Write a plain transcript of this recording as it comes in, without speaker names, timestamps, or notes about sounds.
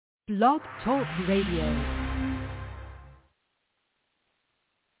Blog Talk Radio.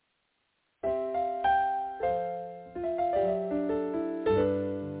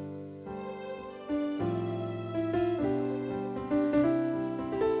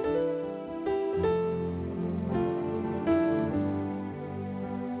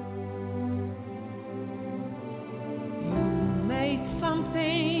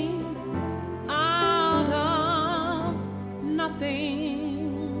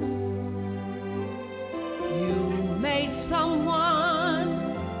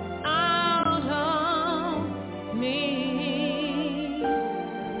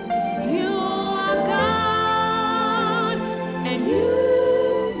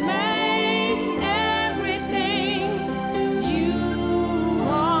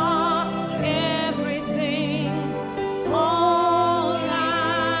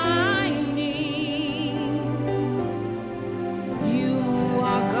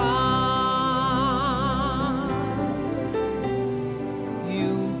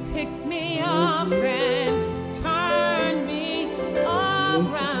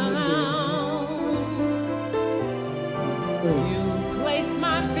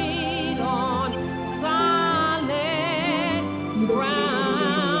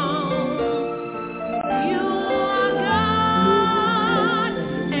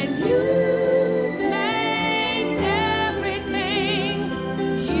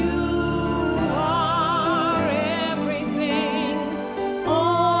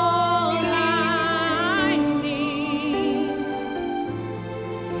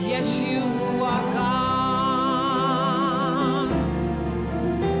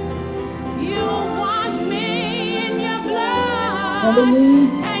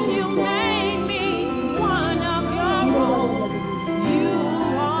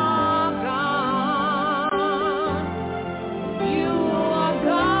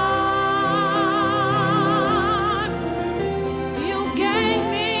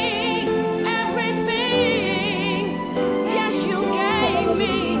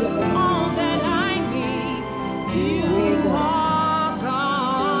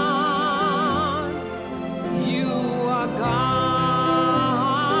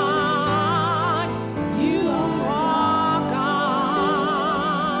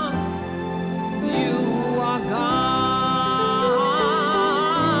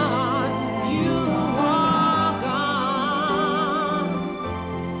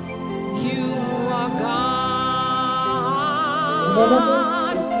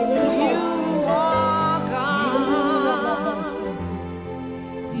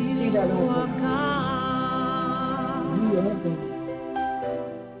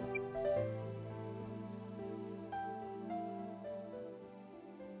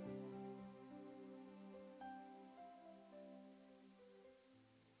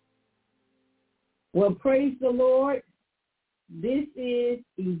 Well, praise the Lord. This is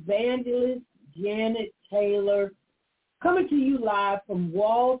Evangelist Janet Taylor coming to you live from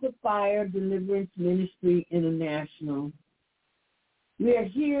Walls of Fire Deliverance Ministry International. We are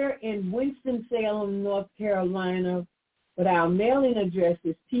here in Winston-Salem, North Carolina, but our mailing address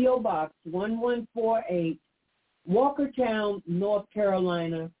is P.O. Box 1148, Walkertown, North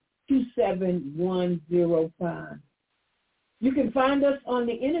Carolina, 27105. You can find us on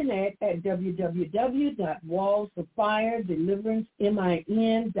the internet at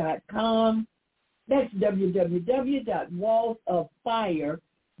www.wallsoffire.com. That's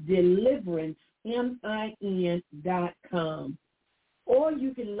www.wallsoffire.com. Or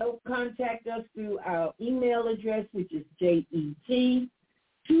you can contact us through our email address, which is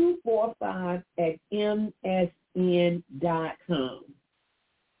jet245@msn.com.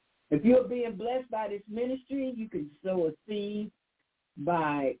 If you're being blessed by this ministry, you can sow a seed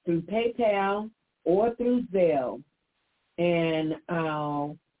through PayPal or through Zelle. And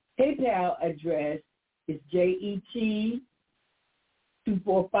our PayPal address is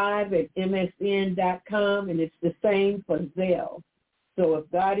jet245@msn.com, and it's the same for Zelle. So if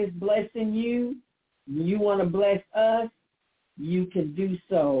God is blessing you, you want to bless us, you can do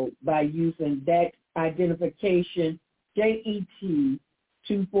so by using that identification,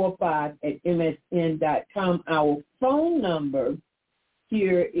 jet245@msn.com. Our phone number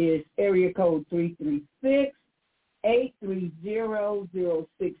here is area code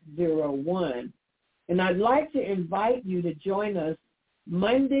 336-830-0601. And I'd like to invite you to join us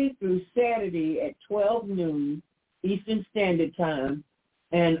Monday through Saturday at 12 noon Eastern Standard Time,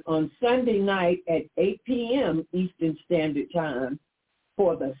 and on Sunday night at 8 p.m. Eastern Standard Time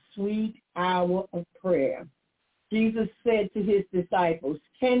for the sweet hour of prayer. Jesus said to his disciples,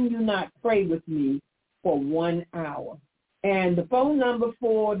 "Can you not pray with me for 1 hour?" And the phone number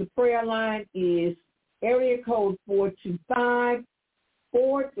for the prayer line is area code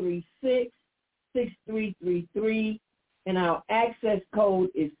 425-436-6333, and our access code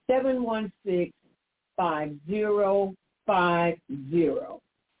is 716-5050.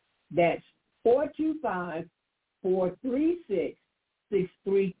 That's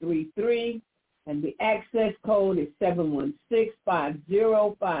 425-436-6333, and the access code is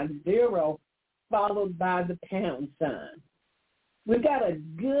 716-5050, followed by the pound sign. We've got a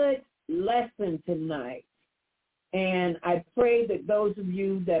good lesson tonight, and I pray that those of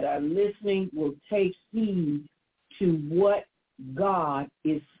you that are listening will take heed to what God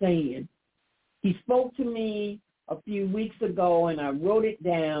is saying. He spoke to me a few weeks ago, and I wrote it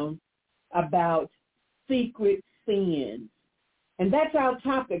down, about secret sins. And that's our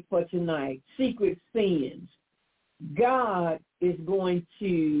topic for tonight, secret sins. God is going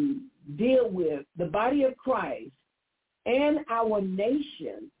to deal with the body of Christ and our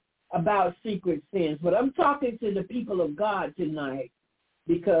nation about secret sins. But I'm talking to the people of God tonight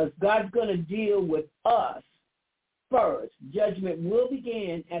because God's going to deal with us first. Judgment will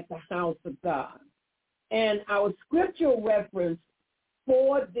begin at the house of God. And our scriptural reference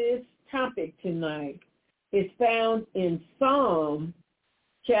for this topic tonight is found in Psalm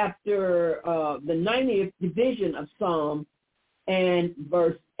chapter, the 90th division of Psalm, and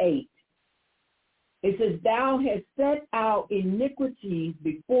verse 8. It says, "Thou hast set our iniquities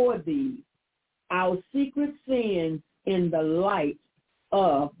before thee, our secret sins in the light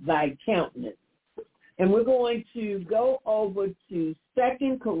of thy countenance." And we're going to go over to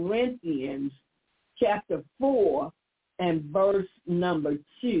 2 Corinthians chapter 4 and verse number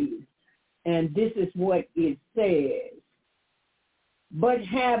 2. And this is what it says. "But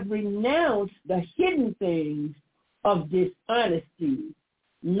have renounced the hidden things of dishonesty,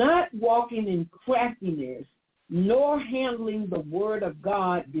 not walking in craftiness, nor handling the word of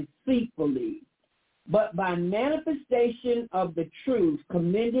God deceitfully, but by manifestation of the truth,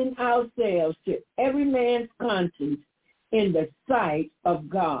 commending ourselves to every man's conscience in the sight of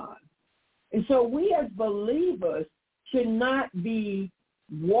God." And so we as believers should not be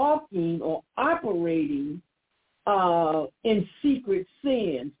walking or operating in secret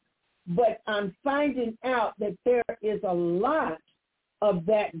sins. But I'm finding out that there is a lot of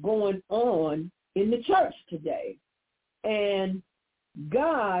that going on in the church today. And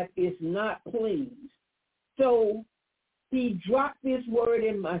God is not pleased. So he dropped this word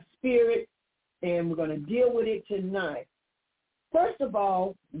in my spirit, and we're going to deal with it tonight. First of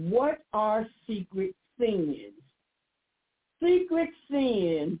all, what are secret sins? Secret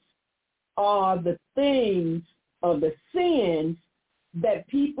sins are the things or the sins that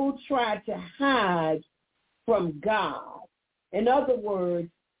people try to hide from God. In other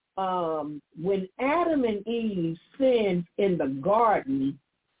words, when Adam and Eve sinned in the garden,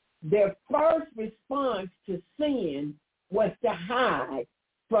 their first response to sin was to hide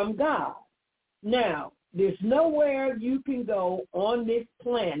from God. Now, there's nowhere you can go on this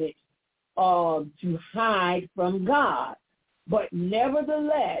planet to hide from God. But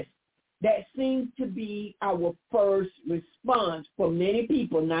nevertheless, that seems to be our first response for many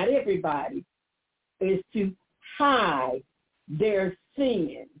people, not everybody, is to hide their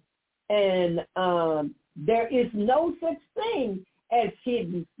sin. And there is no such thing as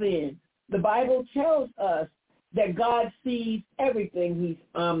hidden sin. The Bible tells us that God sees everything. He's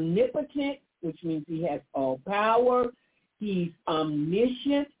omnipotent, which means he has all power. He's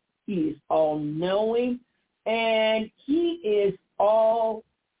omniscient. He is all-knowing. And he is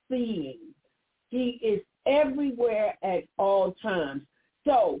all-seeing. He is everywhere at all times.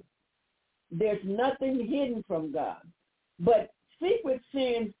 So there's nothing hidden from God. But secret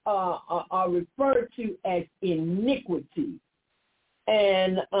sins are referred to as iniquity.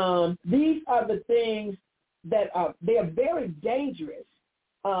 And these are the things that they're very dangerous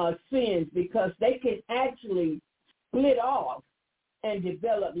sins because they can actually split off and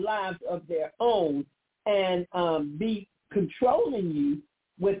develop lives of their own and be controlling you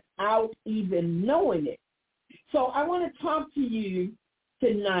without even knowing it. So I want to talk to you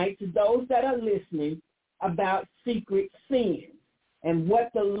tonight, to those that are listening, about secret sins and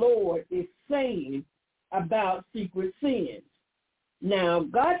what the Lord is saying about secret sins. Now,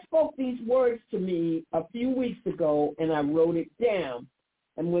 God spoke these words to me a few weeks ago, and I wrote it down.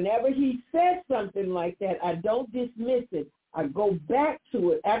 And whenever he says something like that, I don't dismiss it. I go back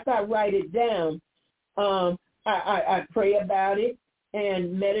to it. After I write it down, I pray about it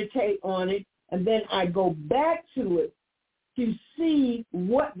and meditate on it, and then I go back to it to see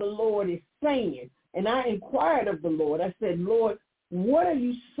what the Lord is saying. And I inquired of the Lord. I said, Lord, what are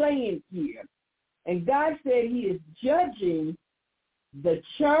you saying here? And God said he is judging the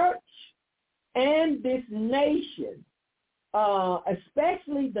church and this nation,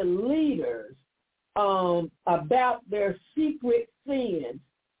 especially the leaders, about their secret sins,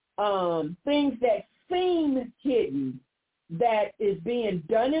 things that seem hidden, that is being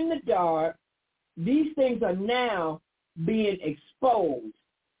done in the dark. These things are now being exposed.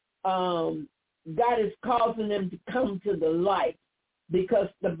 God is causing them to come to the light, because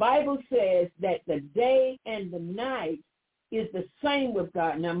the Bible says that the day and the night is the same with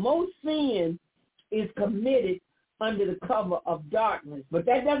God. Now, most sin is committed under the cover of darkness, but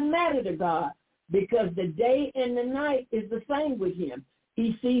that doesn't matter to God, because the day and the night is the same with him.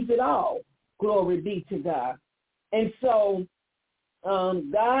 He sees it all. Glory be to God. And so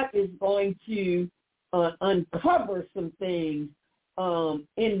God is going to uncover some things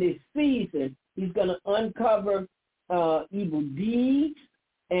in this season. He's going to uncover evil deeds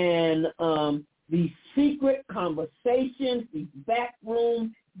and these secret conversations, these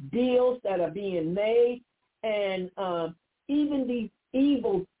backroom deals that are being made, and even these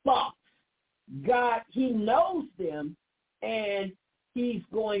evil thoughts. God, he knows them, and he's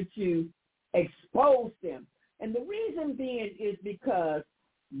going to expose them. And the reason being is because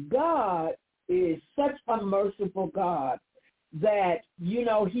God is such a merciful God that, you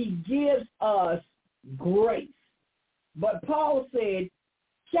know, he gives us grace. But Paul said,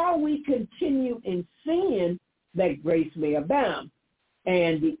 shall we continue in sin that grace may abound?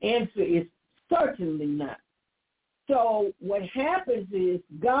 And the answer is certainly not. So what happens is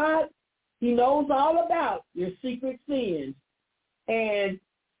God, he knows all about your secret sins, and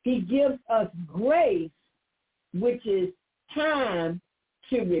he gives us grace, which is time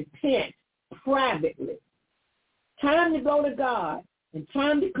to repent privately, time to go to God, and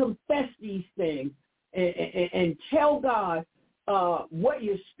time to confess these things and tell God what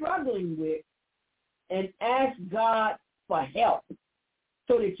you're struggling with, and ask God for help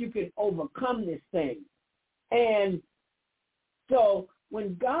so that you can overcome this thing. And so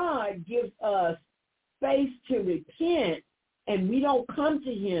when God gives us space to repent, and we don't come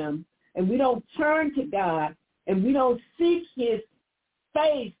to him, and we don't turn to God, and we don't seek his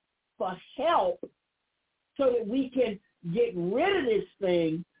face for help so that we can get rid of this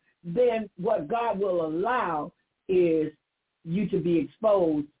thing, then what God will allow is you to be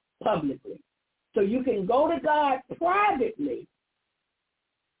exposed publicly. So you can go to God privately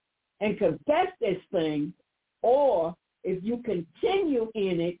and confess this thing, or if you continue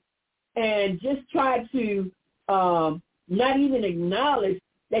in it and just try to not even acknowledge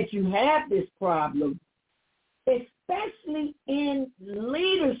that you have this problem, especially in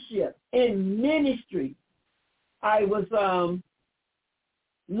leadership, in ministry. I was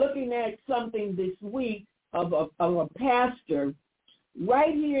looking at something this week of a pastor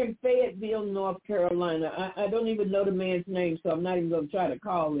right here in Fayetteville, North Carolina. I don't even know the man's name, so I'm not even going to try to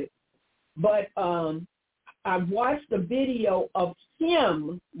call it. But I watched a video of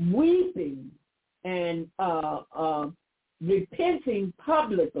him weeping and repenting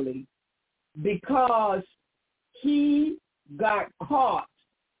publicly because he got caught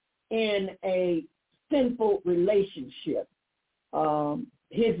in a sinful relationship.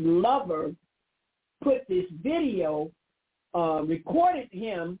 His lover put this video, recorded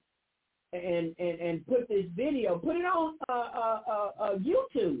him, and put this video, put it on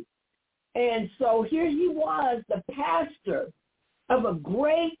YouTube. And so here he was, the pastor of a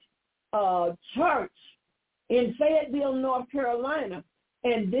great church in Fayetteville, North Carolina,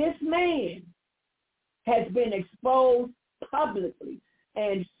 and this man has been exposed publicly,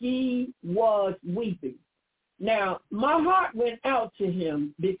 and he was weeping. Now, my heart went out to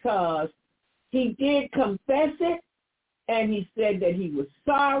him because he did confess it, and he said that he was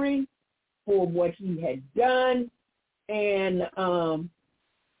sorry for what he had done, and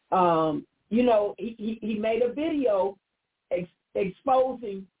you know, he made a video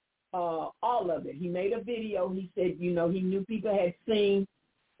exposing all of it. He made a video. He said, you know, he knew people had seen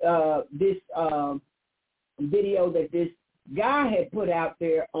this video that this guy had put out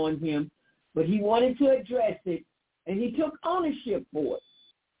there on him, but he wanted to address it, and he took ownership for it.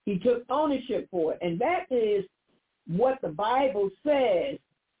 He took ownership for it, and that is what the Bible says,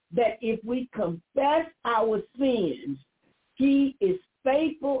 that if we confess our sins, he is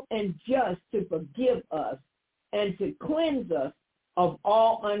faithful and just to forgive us and to cleanse us of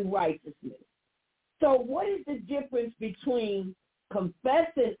all unrighteousness. So what is the difference between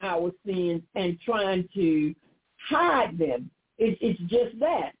confessing our sins and trying to hide them? It's just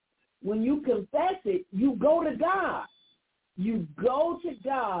that. When you confess it, you go to God. You go to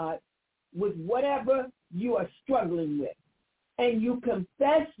God with whatever you are struggling with, and you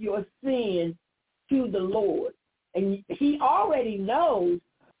confess your sins to the Lord. And he already knows,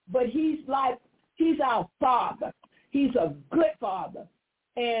 but he's our Father. He's a good Father.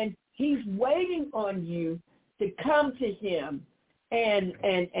 And he's waiting on you to come to him and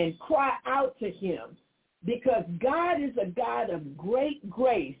cry out to him, because God is a God of great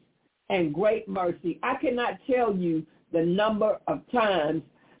grace and great mercy. I cannot tell you the number of times,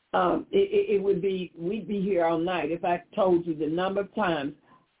 we'd be here all night if I told you the number of times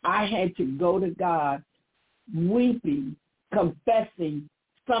I had to go to God weeping, confessing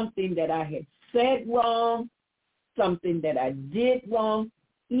something that I had said wrong, something that I did wrong,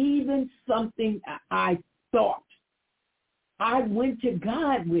 even something I thought. I went to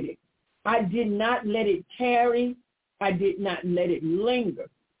God with it. I did not let it tarry. I did not let it linger.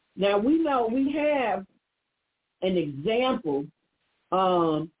 Now, we know we have an example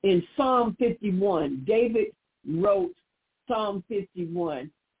in Psalm 51. David wrote Psalm 51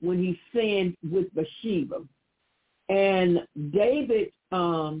 when he sinned with Bathsheba. And David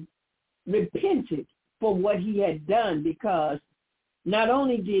repented for what he had done, because not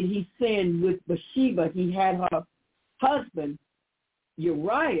only did he sin with Bathsheba, he had her husband,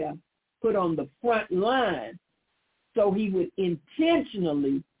 Uriah, put on the front line so he would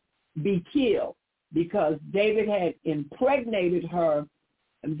intentionally be killed, because David had impregnated her,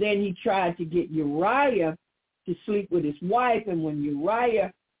 and then he tried to get Uriah to sleep with his wife, and when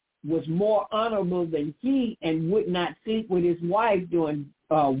Uriah was more honorable than he and would not sleep with his wife during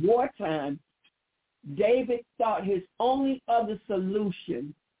wartime, David thought his only other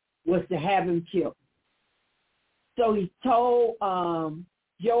solution was to have him killed. So he told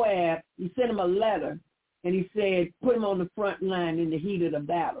Joab, he sent him a letter, and he said, put him on the front line in the heat of the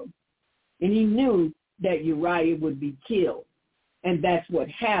battle. And he knew that Uriah would be killed, and that's what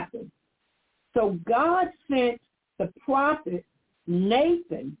happened. So God sent the prophet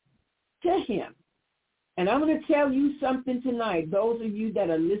Nathan to him. And I'm going to tell you something tonight, those of you that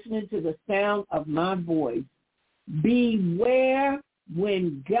are listening to the sound of my voice. Beware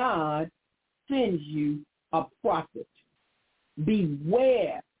when God sends you a prophet.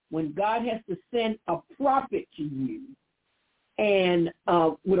 Beware when God has to send a prophet to you and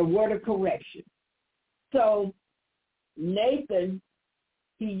with a word of correction. So Nathan,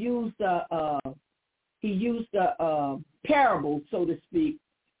 he used a parable, so to speak,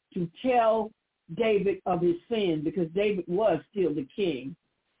 to tell David of his sin, because David was still the king,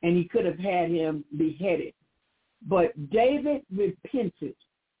 and he could have had him beheaded. But David repented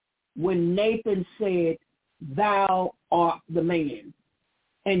when Nathan said, thou art the man.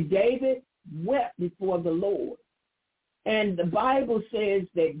 And David wept before the Lord. And the Bible says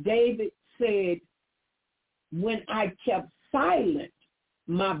that David said, when I kept silent,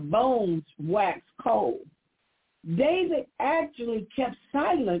 my bones waxed cold. David actually kept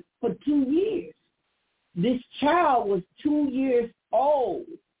silent for 2 years. This child was 2 years old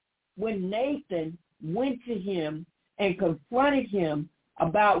when Nathan went to him and confronted him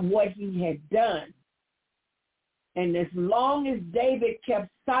about what he had done. And as long as David kept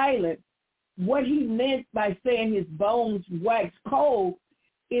silent, what he meant by saying his bones waxed cold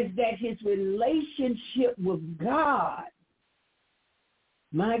is that his relationship with God,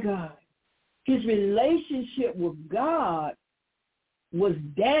 my God, his relationship with God was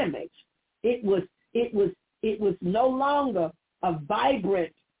damaged. It was no longer a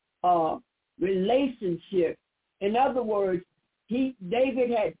vibrant relationship. In other words,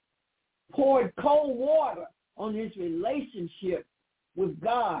 David had poured cold water on his relationship with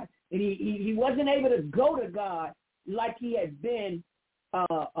God, and he wasn't able to go to God like he had been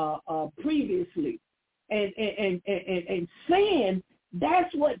previously. And sin,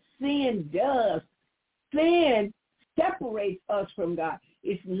 that's what sin does. Sin separates us from God.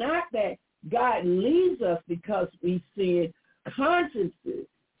 It's not that God leaves us because we sin. Consciences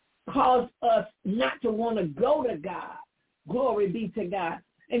cause us not to want to go to God. Glory be to God.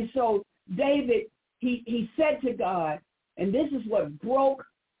 And so David, he said to God, and this is what broke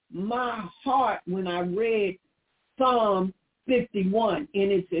my heart when I read Psalm 51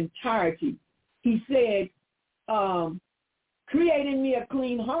 in its entirety. He said, create in me a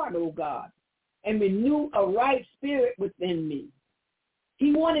clean heart, O God, and renew a right spirit within me.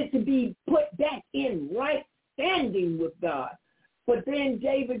 He wanted to be put back in right standing with God. But then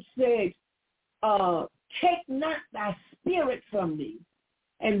David said, take not thy spirit from me.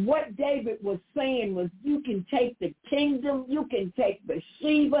 And what David was saying was, you can take the kingdom, you can take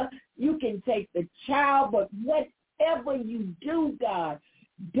Bathsheba, you can take the child, but whatever you do, God,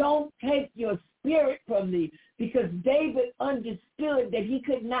 don't take your spirit from me, because David understood that he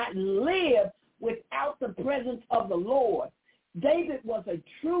could not live without the presence of the Lord. David was a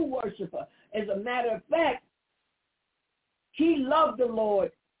true worshiper. As a matter of fact, he loved the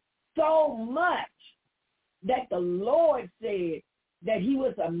Lord so much that the Lord said that he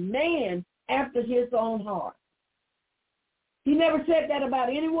was a man after his own heart. He never said that about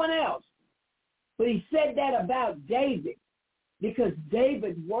anyone else, but he said that about David because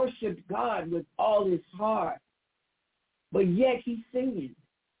David worshiped God with all his heart, but yet he sinned.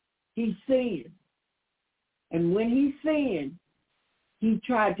 He sinned. And when he sinned, he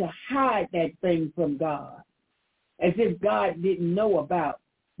tried to hide that thing from God, as if God didn't know about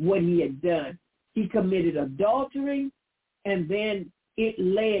what he had done. He committed adultery, and then it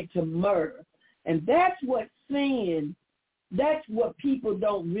led to murder. And that's what sin, that's what people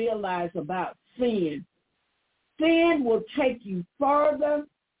don't realize about sin. Sin will take you further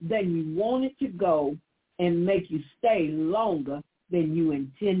than you wanted to go and make you stay longer than you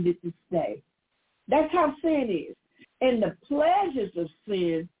intended to stay. That's how sin is. And the pleasures of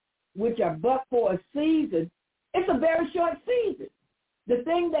sin, which are but for a season, it's a very short season. The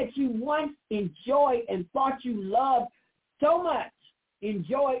thing that you once enjoyed and thought you loved so much,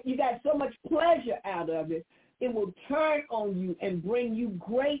 you got so much pleasure out of it, it will turn on you and bring you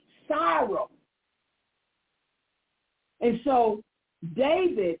great sorrow. And so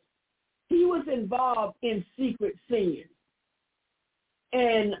David, he was involved in secret sin.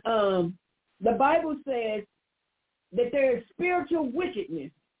 And the Bible says that there is spiritual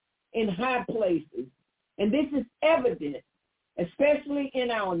wickedness in high places. And this is evident, especially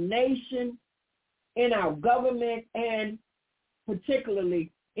in our nation, in our government, and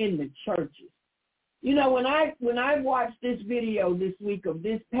particularly in the churches. You know, when I watched this video this week of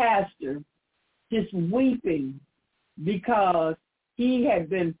this pastor just weeping because he had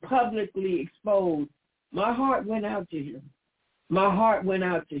been publicly exposed, my heart went out to him. My heart went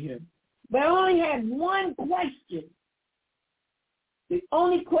out to him. But I only had one question. The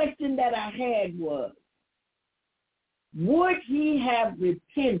only question that I had was, would he have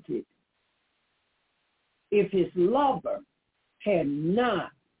repented if his lover had not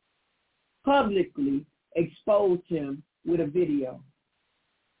publicly exposed him with a video?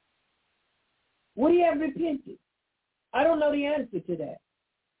 Would he have repented? I don't know the answer to that.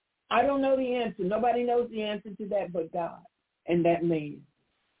 I don't know the answer. Nobody knows the answer to that but God and that man.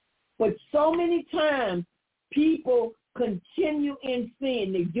 But so many times people continue in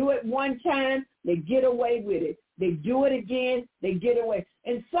sin. They do it one time, they get away with it. They do it again, they get away.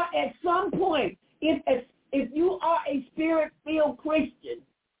 And so at some point, if you are a Spirit-filled Christian,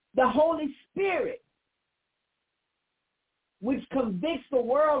 the Holy Spirit, which convicts the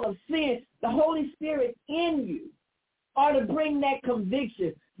world of sin, the Holy Spirit in you ought to bring that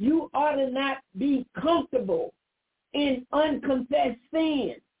conviction. You ought to not be comfortable in unconfessed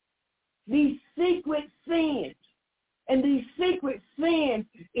sin, these secret sins. And these secret sins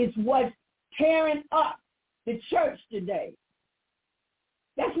is what's tearing up the church today.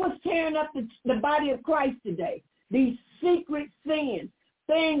 That's what's tearing up the body of Christ today. These secret sins,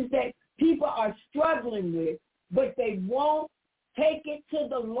 things that people are struggling with, but they won't take it to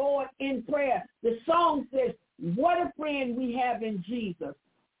the Lord in prayer. The song says, what a friend we have in Jesus,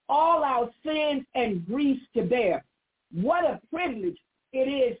 all our sins and griefs to bear. What a privilege it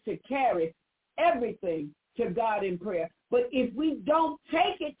is to carry everything to God in prayer. But if we don't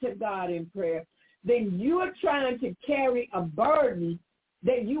take it to God in prayer, then you are trying to carry a burden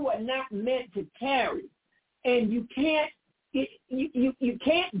that you are not meant to carry. And you can't you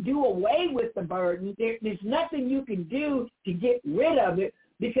can't do away with the burden. There's nothing you can do to get rid of it,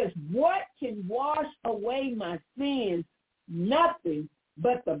 because what can wash away my sins? Nothing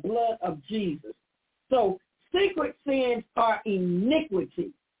but the blood of Jesus. So secret sins are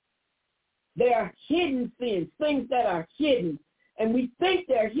iniquity. They are hidden sins, things that are hidden. And we think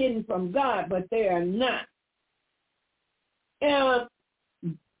they're hidden from God, but they are not. And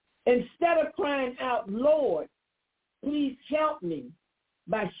instead of crying out, Lord, please help me,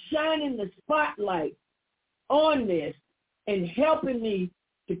 by shining the spotlight on this and helping me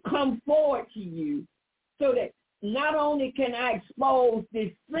to come forward to you, so that not only can I expose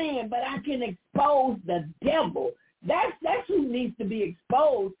this sin, but I can expose the devil. That's who needs to be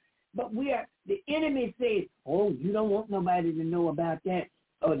exposed. But the enemy says, oh, you don't want nobody to know about that.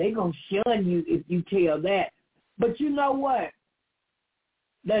 Oh, they're going to shun you if you tell that. But you know what?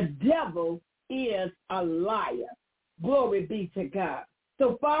 The devil is a liar. Glory be to God.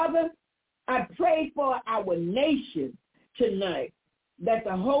 So, Father, I pray for our nation tonight, that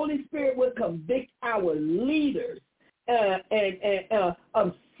the Holy Spirit will convict our leaders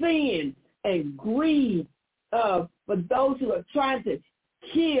of sin and greed, for those who are trying to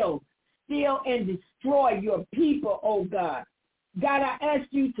kill, steal, and destroy your people, oh God.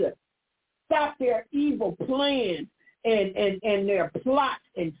 evil plans and their plots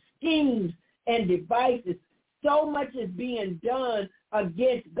and schemes and devices. So much is being done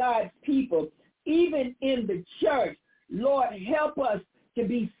against God's people, even in the church. Lord, help us to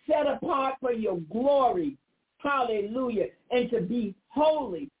be set apart for your glory. Hallelujah. And to be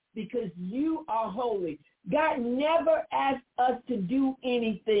holy because you are holy. God never asked us to do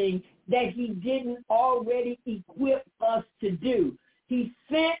anything that he didn't already equip us to do. He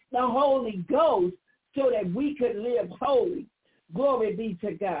sent the Holy Ghost so that we could live holy. Glory be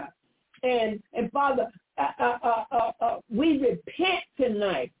to God. And Father, we repent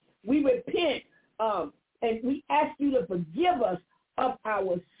tonight. We repent and we ask you to forgive us of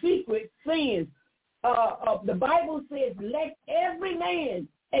our secret sins. The Bible says, let every man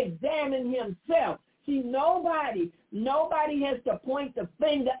examine himself. See, nobody has to point the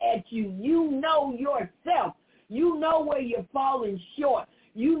finger at you. You know yourself. You know where you're falling short.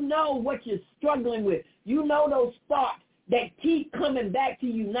 You know what you're struggling with. You know those thoughts that keep coming back to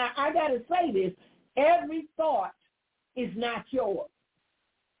you. Now, I got to say this. Every thought is not yours.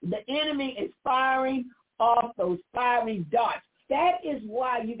 The enemy is firing off those fiery darts. That is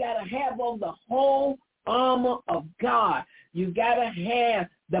why you got to have on the whole armor of God. You got to have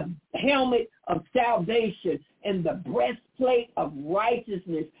the helmet of salvation and the breastplate of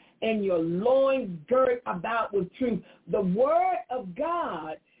righteousness and your loins girt about with truth. The word of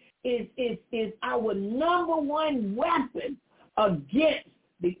God is our number one weapon against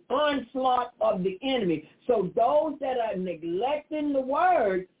the onslaught of the enemy. So those that are neglecting the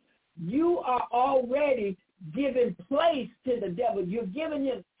word, you are already giving place to the devil. You're giving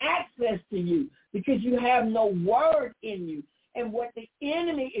him access to you because you have no word in you. And what the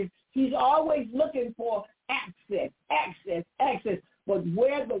enemy is, he's always looking for access. But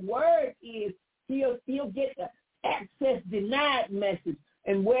where the word is, he'll get the access denied message.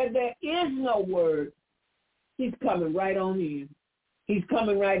 And where there is no word, he's coming right on in. He's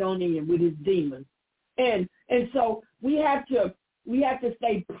coming right on in with his demons. And so we have to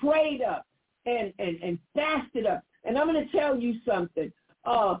stay prayed up and fasted up. And I'm going to tell you something.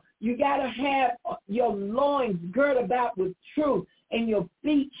 You got to have your loins girt about with truth and your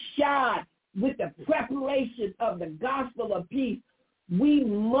feet shod with the preparation of the gospel of peace. We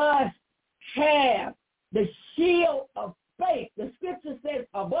must have the shield of faith. The scripture says,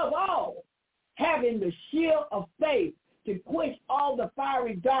 above all, having the shield of faith to quench all the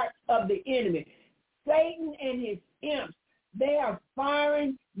fiery darts of the enemy. Satan and his imps, they are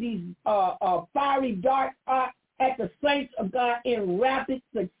firing these fiery darts at the saints of God in rapid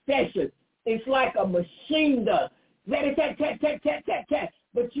succession. It's like a machine gun.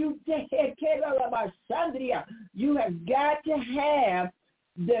 But you have got to have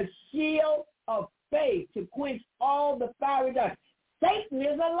the shield of faith to quench all the fiery darts. Satan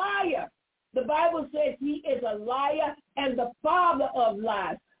is a liar. The Bible says he is a liar and the father of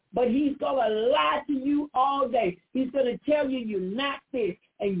lies. But he's going to lie to you all day. He's going to tell you you're not this,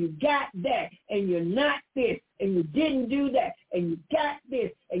 and you got that, and you're not this, and you didn't do that, and you got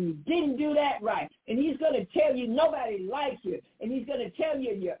this, and you didn't do that right. And he's going to tell you nobody likes you, and he's going to tell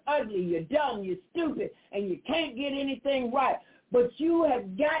you you're ugly, you're dumb, you're stupid, and you can't get anything right. But you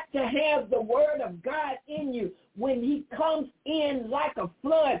have got to have the word of God in you. When he comes in like a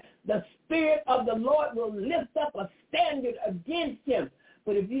flood, the Spirit of the Lord will lift up a standard against him.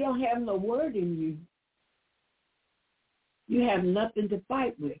 But if you don't have no word in you, you have nothing to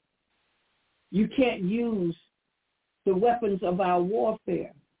fight with. You can't use the weapons of our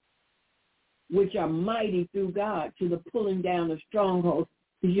warfare, which are mighty through God to the pulling down of strongholds,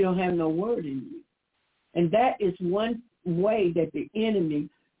 because you don't have no word in you. And that is one way that the enemy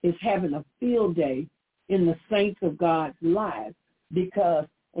is having a field day in the saints of God's lives, because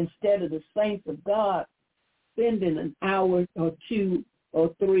instead of the saints of God spending an hour or two or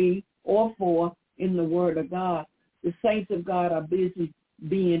 3 or 4 in the word of God, the saints of God are busy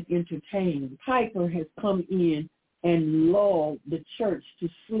being entertained. Piper has come in and lulled the church to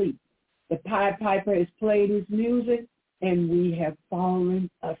sleep. The Pied Piper has played his music, and we have fallen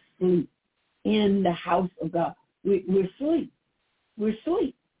asleep in the house of God. We're asleep. We're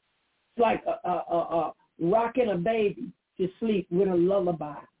asleep. It's like rocking a baby to sleep with a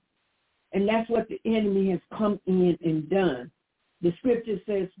lullaby. And that's what the enemy has come in and done. The scripture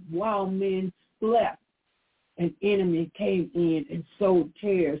says, while men slept, an enemy came in and sowed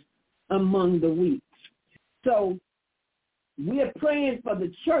tares among the wheat. So we're praying for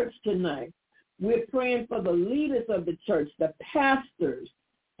the church tonight. We're praying for the leaders of the church, the pastors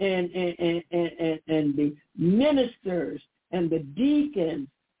and the ministers and the deacons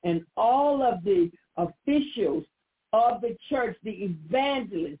and all of the officials of the church, the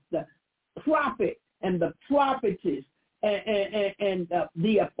evangelists, the prophet, and the prophetess and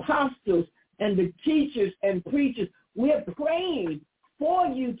the apostles and the teachers and preachers. We're praying for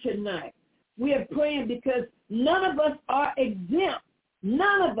you tonight. We are praying because none of us are exempt.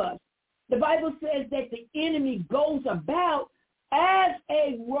 None of us. The Bible says that the enemy goes about as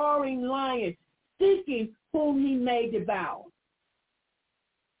a roaring lion, seeking whom he may devour.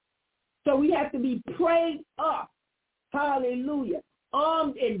 So we have to be prayed up, hallelujah,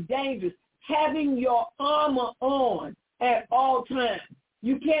 armed and dangerous, having your armor on at all times.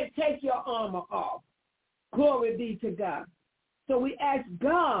 You can't take your armor off. Glory be to God. So we ask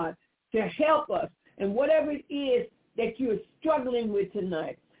God to help us, and whatever it is that you're struggling with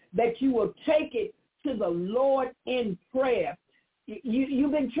tonight, that you will take it to the Lord in prayer.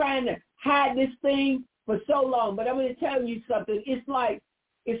 You've been trying to hide this thing for so long, but I'm going to tell you something. It's like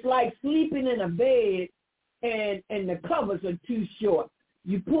sleeping in a bed and the covers are too short.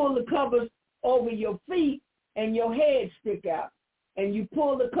 You pull the covers over your feet and your head stick out. And you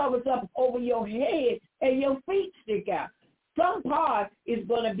pull the covers up over your head and your feet stick out. Some part is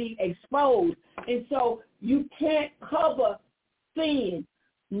going to be exposed. And so you can't cover sin.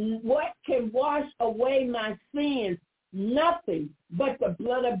 What can wash away my sins? Nothing but the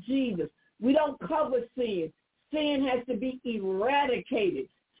blood of Jesus. We don't cover sin. Sin has to be eradicated.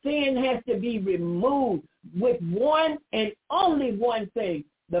 Sin has to be removed with one and only one thing,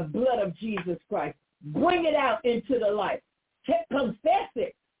 the blood of Jesus Christ. Bring it out into the light. Confess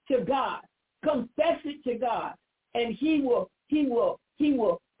it to God. Confess it to God. And he will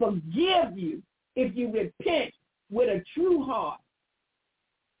forgive you if you repent with a true heart.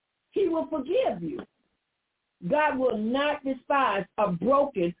 He will forgive you. God will not despise a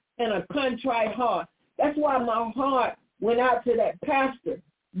broken and a contrite heart. That's why my heart went out to that pastor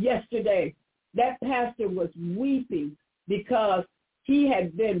yesterday. That pastor was weeping because he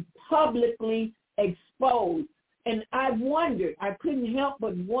had been publicly exposed. And I couldn't help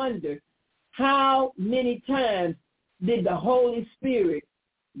but wonder, how many times did the Holy Spirit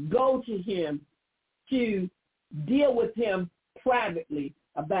go to him to deal with him privately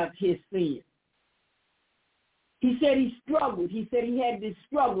about his sin? He said he struggled. He said he had this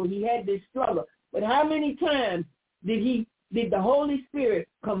struggle. But how many times did the Holy Spirit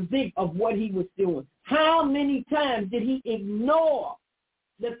convict of what he was doing? How many times did he ignore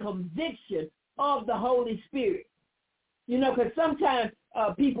the conviction of the Holy Spirit? You know, because sometimes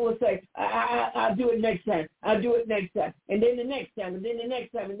people will say, I'll do it next time. I'll do it next time. And then the next time, and then the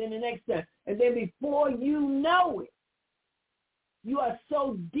next time, and then the next time. And then before you know it, you are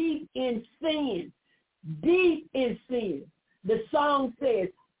so deep in sin. Deep in sin. The song says,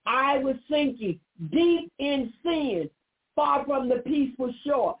 I was sinking deep in sin, far from the peaceful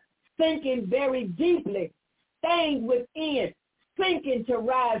shore, sinking very deeply, staying within, sinking to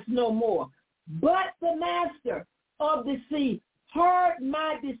rise no more. But the master of the sea heard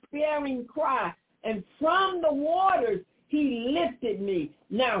my despairing cry, and from the waters he lifted me.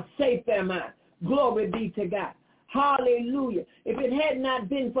 Now safe am I. Glory be to God. Hallelujah. If it had not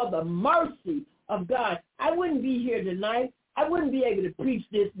been for the mercy of God, I wouldn't be here tonight. I wouldn't be able to preach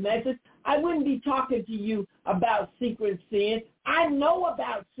this message. I wouldn't be talking to you about secret sin. I know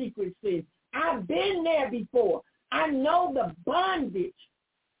about secret sin. I've been there before. I know the bondage,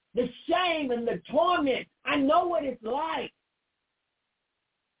 the shame, and the torment. I know what it's like.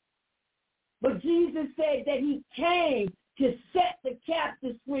 But Jesus said that he came to set the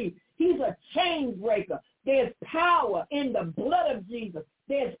captives free. He's a chain breaker. There's power in the blood of Jesus.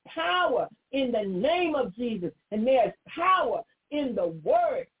 There's power in the name of Jesus. And there's power in the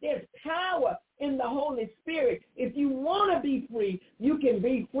word. There's power in the Holy Spirit. If you want to be free, you can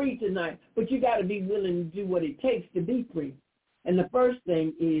be free tonight. But you got to be willing to do what it takes to be free. And the first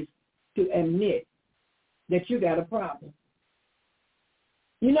thing is to admit that you got a problem.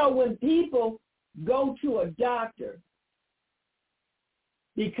 You know, when people go to a doctor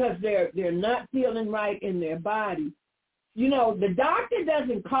because they're not feeling right in their body, you know, the doctor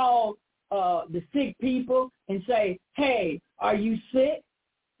doesn't call the sick people and say, hey, are you sick?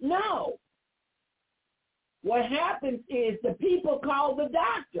 No. What happens is the people call the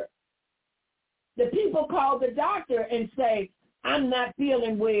doctor. The people call the doctor and say, I'm not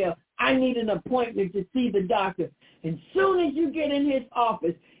feeling well. I need an appointment to see the doctor. And soon as you get in his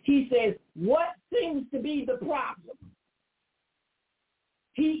office, he says, what seems to be the problem?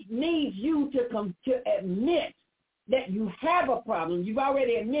 He needs you to admit that you have a problem. You've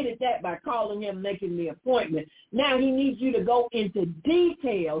already admitted that by calling him, making the appointment. Now he needs you to go into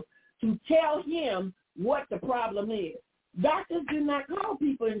details to tell him what the problem is. Doctors do not call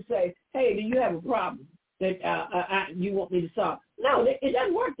people and say, hey, do you have a problem that you want me to solve? No, it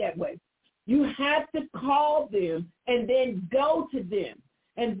doesn't work that way. You have to call them and then go to them.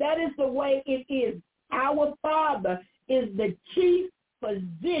 And that is the way it is. Our Father is the chief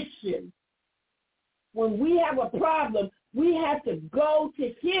physician. When we have a problem, we have to go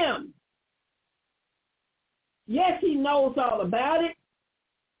to him. Yes, he knows all about it.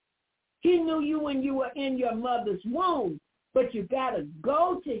 He knew you when you were in your mother's womb, but you got to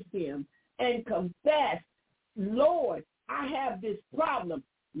go to him and confess, Lord, I have this problem.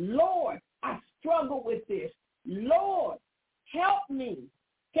 Lord, I struggle with this. Lord, help me.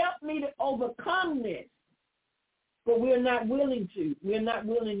 Help me to overcome this. But we're not willing to. We're not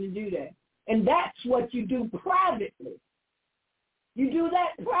willing to do that. And that's what you do privately. You do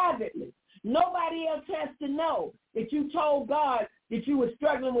that privately. Nobody else has to know that you told God that you were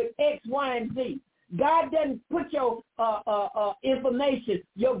struggling with X, Y, and Z. God doesn't put your information,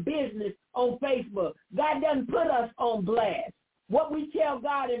 your business on Facebook. God doesn't put us on blast. What we tell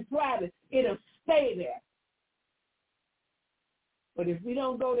God in private, it'll stay there. But if we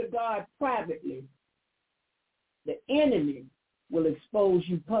don't go to God privately, the enemy will expose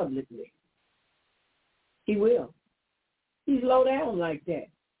you publicly. He will. He's low down like that.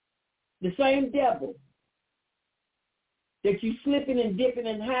 The same devil that you slipping and dipping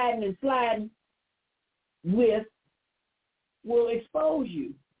and hiding and sliding with will expose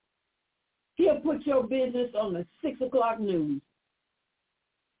you. He'll put your business on the 6 o'clock news.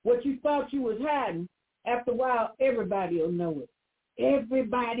 What you thought you was hiding, after a while, everybody will know it.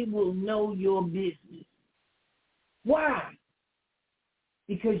 Everybody will know your business. Why?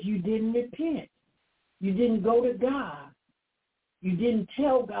 Because you didn't repent. You didn't go to God. You didn't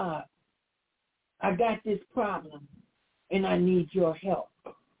tell God, I got this problem and I need your help.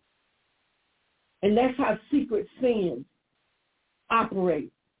 And that's how secret sins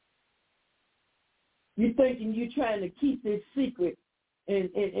operate. You're thinking you're trying to keep this secret, and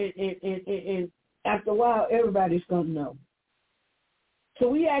after a while, everybody's going to know. So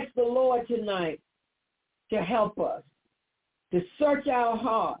we ask the Lord tonight to help us, to search our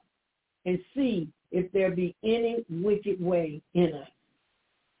heart and see if there be any wicked way in us.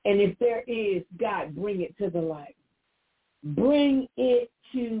 And if there is, God, bring it to the light. Bring it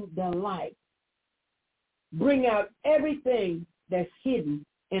to the light. Bring out everything that's hidden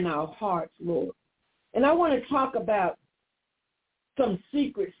in our hearts, Lord. And I want to talk about some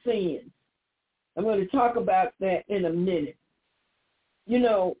secret sins. I'm going to talk about that in a minute. You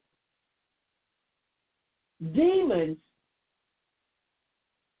know, demons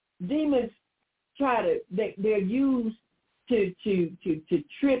try to, they're used to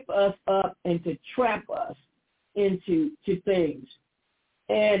trip us up and to trap us into things.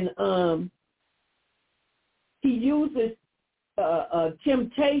 And he uses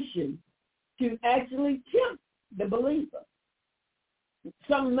temptation to actually tempt the believer.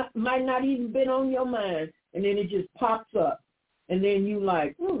 Some might not even been on your mind, and then it just pops up. And then you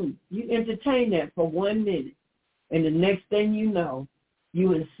like, you entertain that for 1 minute. And the next thing you know,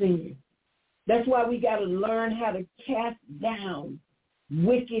 you in sin. That's why we got to learn how to cast down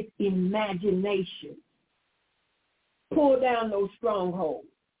wicked imaginations. Pull down those strongholds.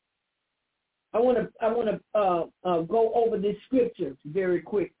 I want to go over this scripture very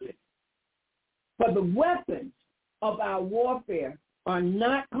quickly. For the weapons of our warfare are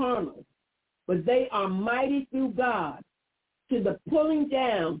not carnal, but they are mighty through God to the pulling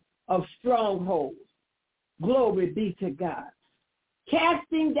down of strongholds. Glory be to God.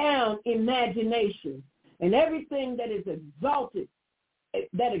 Casting down imagination and everything that is exalted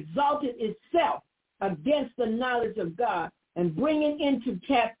itself against the knowledge of God, and bringing into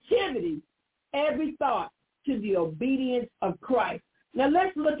captivity every thought to the obedience of Christ. Now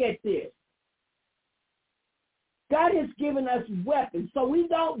let's look at this. God has given us weapons, so we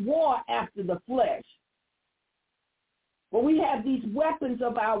don't war after the flesh. But we have these weapons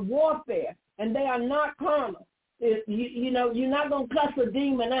of our warfare, and they are not carnal. You're not going to cuss a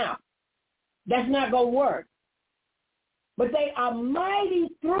demon out. That's not going to work. But they are mighty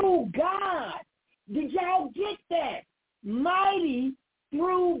through God. Did y'all get that? Mighty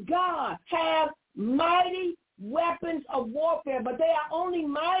through God. Have mighty weapons of warfare, but they are only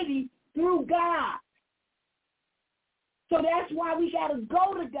mighty through God. So that's why we got to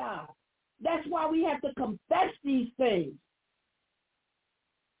go to God. That's why we have to confess these things.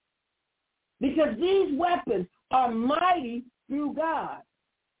 Because these weapons are mighty through God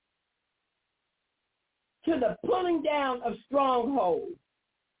to the pulling down of strongholds.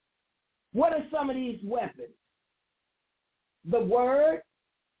 What are some of these weapons? The word,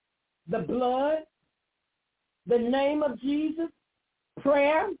 the blood, the name of Jesus,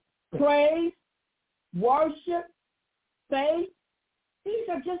 prayer, praise, worship, faith, These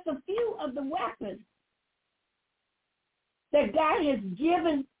are just a few of the weapons that God has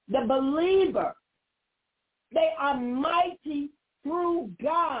given the believer. They are mighty through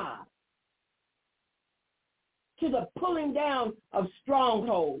God to the pulling down of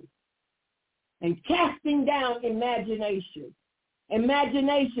strongholds and casting down imagination.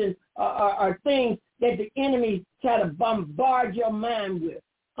 Imaginations are things that the enemy try to bombard your mind with,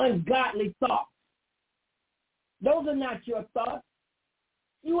 ungodly thoughts. Those are not your thoughts.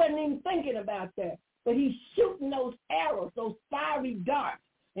 You wasn't even thinking about that. But he's shooting those arrows, those fiery darts.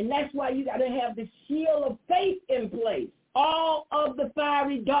 And that's why you got to have the shield of faith in place. All of the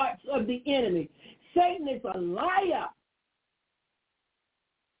fiery darts of the enemy. Satan is a liar.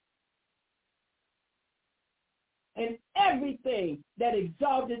 And everything that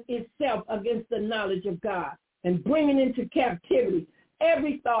exalted itself against the knowledge of God and bringing into captivity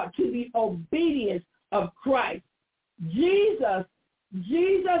every thought to the obedience of Christ. Jesus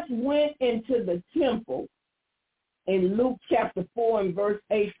went into the temple in Luke chapter 4 and verse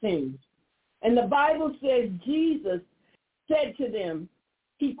 18. And the Bible says Jesus said to them,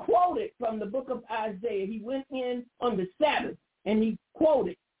 he quoted from the book of Isaiah. He went in on the Sabbath and he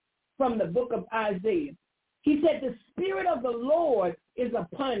quoted from the book of Isaiah. He said, the Spirit of the Lord is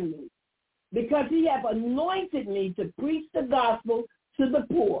upon me because he hath anointed me to preach the gospel to the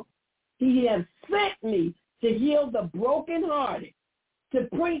poor. He has sent me to heal the brokenhearted, to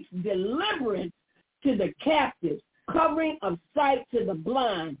preach deliverance to the captives, covering of sight to the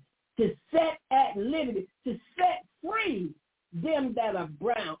blind, to set at liberty, to set free them that are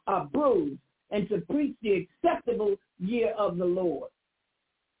bruised, and to preach the acceptable year of the Lord.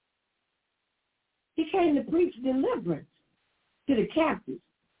 He came to preach deliverance to the captives,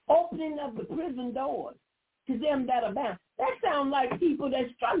 opening of the prison doors to them that are bound. That sounds like people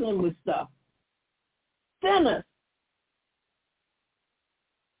that's struggling with stuff. Sinners.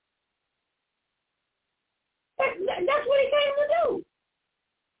 That's what he came to do.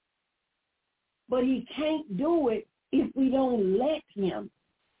 But he can't do it if we don't let him.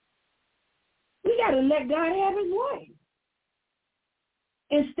 We got to let God have his way.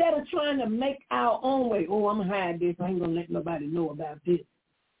 Instead of trying to make our own way, oh, I'm going to hide this. I ain't going to let nobody know about this.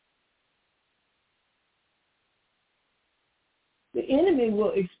 The enemy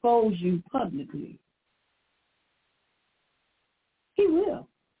will expose you publicly. He will.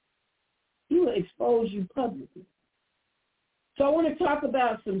 He will expose you publicly. So I want to talk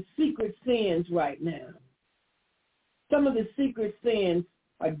about some secret sins right now. Some of the secret sins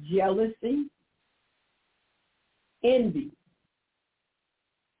are jealousy, envy.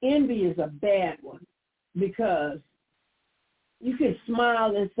 Envy is a bad one because you can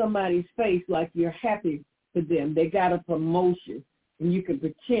smile in somebody's face like you're happy for them. They got a promotion, and you can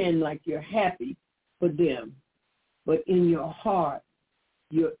pretend like you're happy for them. But in your heart,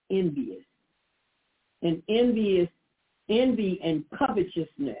 you're envious. And envy and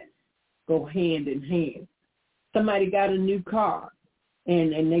covetousness go hand in hand. Somebody got a new car,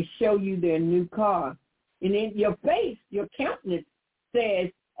 and they show you their new car. And in your face, your countenance says,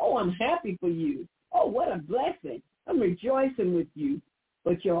 oh, I'm happy for you. Oh, what a blessing. I'm rejoicing with you.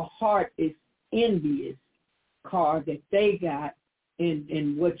 But your heart is envious car that they got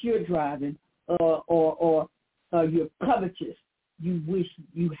and what you're driving, or you're covetous. You wish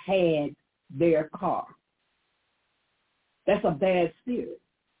you had their car. That's a bad spirit.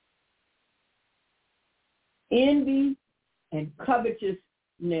 Envy and covetousness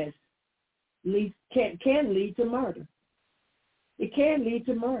can lead to murder. It can lead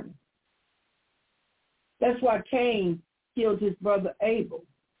to murder. That's why Cain killed his brother Abel.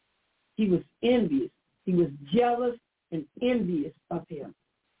 He was envious. He was jealous and envious of him.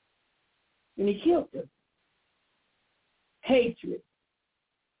 And he killed him. Hatred,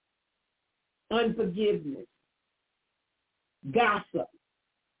 unforgiveness, gossip,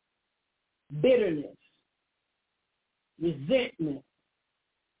 bitterness, resentment,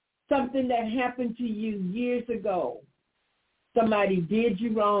 something that happened to you years ago. Somebody did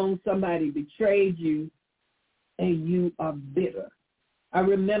you wrong, somebody betrayed you, and you are bitter. I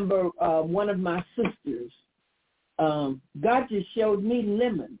remember one of my sisters, God just showed me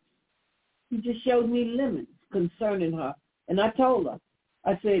lemons. He just showed me lemons concerning her. And I told her,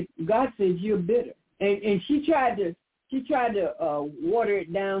 I said, God says you're bitter. And she tried to water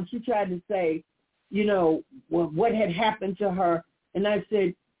it down. She tried to say, what had happened to her. And I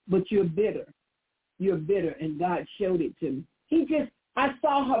said, but you're bitter. You're bitter. And God showed it to me. I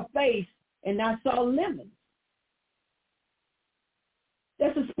saw her face and I saw lemons.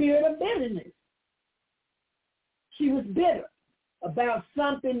 That's a spirit of bitterness. She was bitter about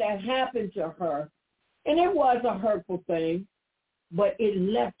something that happened to her. And it was a hurtful thing. but it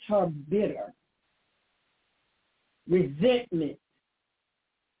left her bitter. Resentment,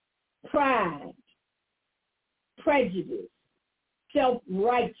 pride, prejudice,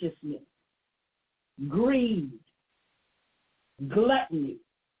 self-righteousness, greed, gluttony,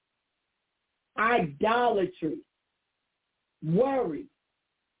 idolatry, worry,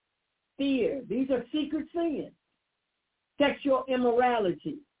 fear. These are secret sins. Sexual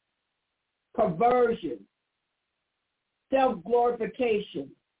immorality, perversion, self-glorification.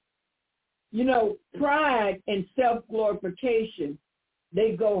 You know, pride and self-glorification,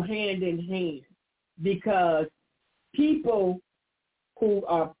 they go hand in hand, because people who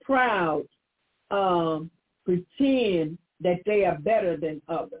are proud pretend that they are better than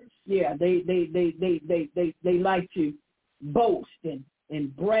others. Yeah, they like to boast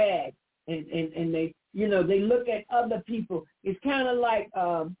and brag, and they, you know, they look at other people. It's kind of like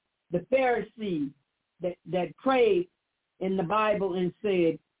the Pharisee that prayed in the Bible and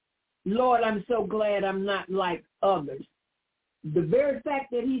said, Lord, I'm so glad I'm not like others. The very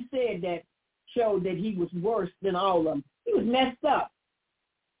fact that he said that showed that he was worse than all of them. He was messed up,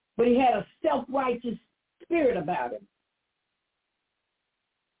 but he had a self-righteous spirit about him.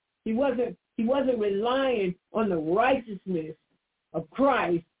 He wasn't relying on the righteousness of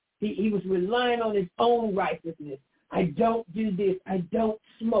Christ. He was relying on his own righteousness. I don't do this. I don't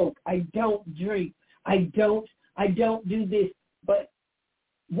smoke. I don't drink. I don't do this. But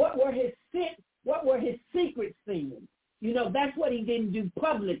what were his secret sins? You know, that's what he didn't do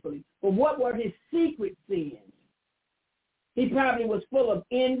publicly. But what were his secret sins? He probably was full of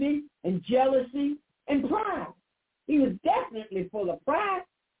envy and jealousy and pride. He was definitely full of pride,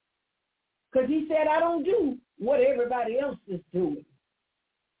 because he said, I don't do what everybody else is doing.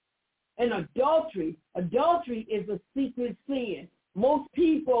 And adultery is a secret sin. Most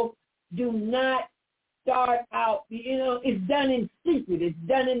people do not start out, you know, it's done in secret. It's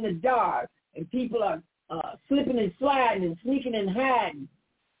done in the dark. And people are slipping and sliding and sneaking and hiding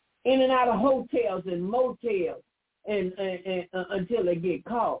in and out of hotels and motels and until they get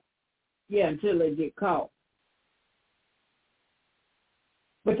caught. Yeah, until they get caught.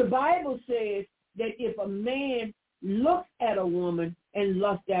 But the Bible says that if a man looks at a woman and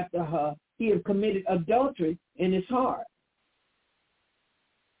lusts after her, he has committed adultery in his heart.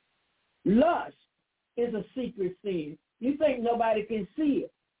 Lust is a secret sin. You think nobody can see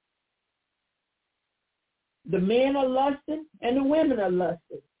it. The men are lusting and the women are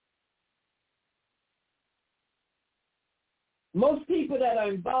lusting. Most people that are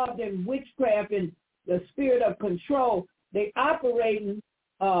involved in witchcraft and the spirit of control, they operating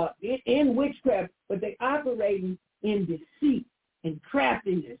in witchcraft, but they operating in deceit and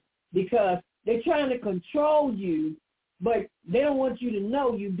craftiness, because they're trying to control you, but they don't want you to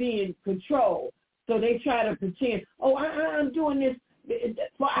know you're being controlled. So they try to pretend, oh, I'm doing this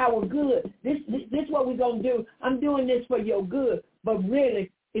for our good. This is what we're going to do. I'm doing this for your good. But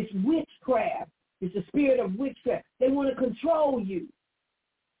really, it's witchcraft. It's the spirit of witchcraft. They want to control you.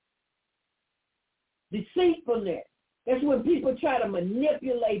 Deceitfulness. That's when people try to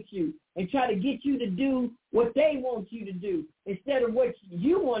manipulate you and try to get you to do what they want you to do instead of what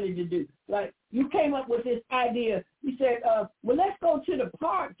you wanted to do. Like, you came up with this idea. You said, well, let's go to the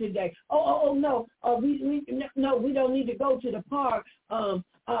park today. Oh, no. No, we don't need to go to the park.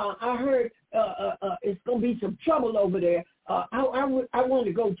 I heard it's going to be some trouble over there. I want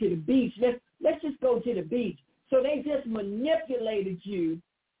to go to the beach. Let's just go to the beach. So they just manipulated you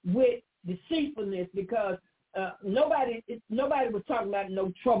with deceitfulness, because nobody was talking about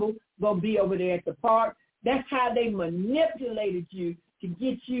no trouble going to be over there at the park. That's how they manipulated you to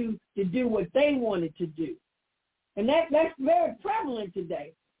get you to do what they wanted to do. And that's very prevalent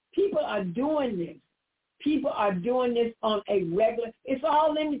today. People are doing this. People are doing this on a regular. It's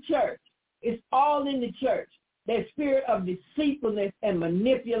all in the church. It's all in the church. That spirit of deceitfulness and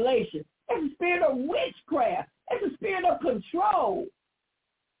manipulation. That's a spirit of witchcraft. That's a spirit of control.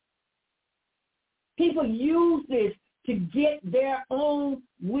 People use this to get their own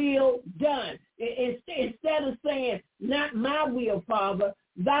will done. Instead of saying, not my will, Father,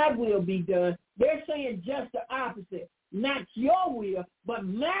 thy will be done, they're saying just the opposite. Not your will, but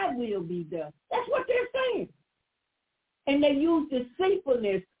my will be done. That's what they're saying. And they use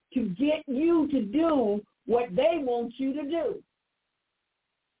deceitfulness to get you to do what they want you to do.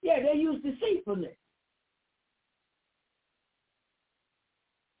 Yeah, they use deceitfulness.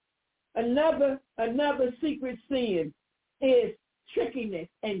 Another secret sin is trickiness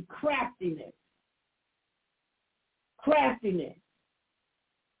and craftiness. Craftiness.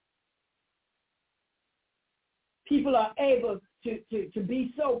 People are able to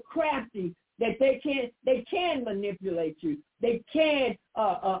be so crafty that they can manipulate you. They can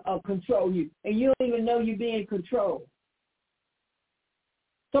control you, and you don't even know you're being controlled.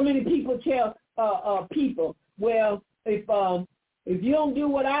 So many people tell people, well, if you don't do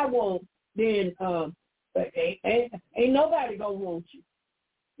what I want, then ain't nobody gonna want you.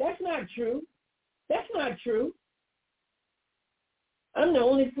 That's not true. That's not true. I'm the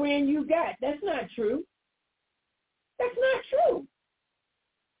only friend you got. That's not true. That's not true.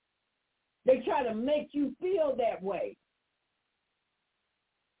 They try to make you feel that way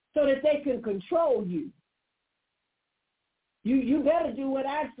so that they can control you. You better do what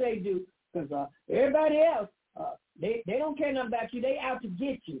I say do, because everybody else, they don't care nothing about you. They out to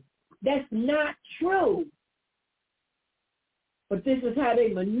get you. That's not true. But this is how they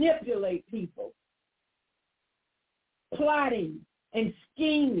manipulate people. Plotting and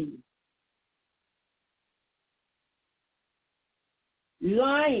scheming.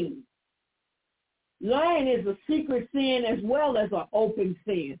 Lying. Lying is a secret sin as well as an open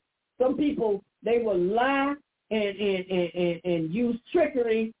sin. Some people, they will lie and use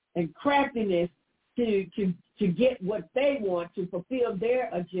trickery and craftiness to get what they want, to fulfill their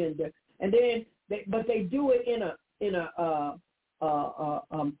agenda, and then but they do it in a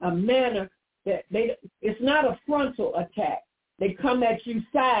manner that it's not a frontal attack. They come at you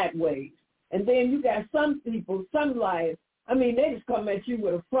sideways, and then you got some people, some liars. I mean, they just come at you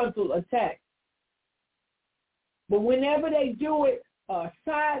with a frontal attack. But whenever they do it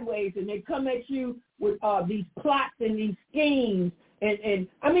sideways and they come at you with these plots and these schemes and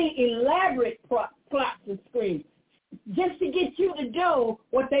I mean elaborate plots and schemes just to get you to do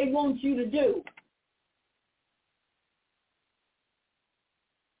what they want you to do.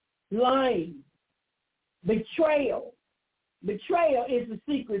 Lying, betrayal. Betrayal is a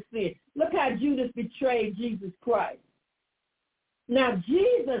secret sin. Look how Judas betrayed Jesus Christ. Now,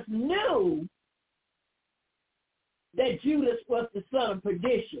 Jesus knew that Judas was the son of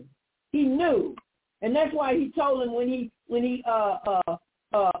perdition. He knew. And that's why he told him when he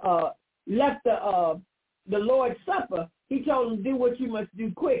left the Lord's Supper, he told him, do what you must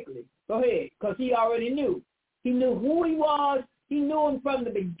do quickly. Go ahead, because he already knew. He knew who he was. He knew him from the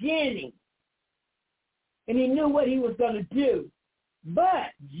beginning. And he knew what he was going to do.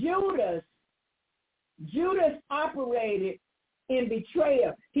 But Judas operated in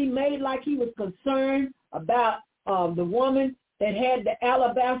betrayal. He made like he was concerned about the woman that had the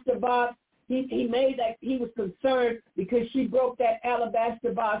alabaster box. He made that he was concerned because she broke that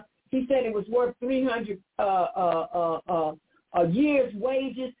alabaster box. He said it was worth 300 a year's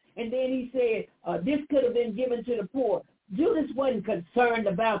wages. And then he said this could have been given to the poor. Judas wasn't concerned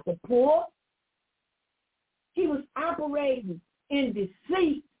about the poor. He was operating in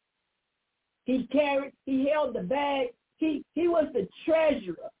deceit. He held the bag. He was the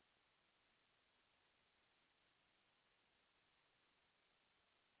treasurer.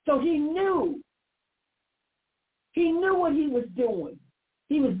 So he knew what he was doing.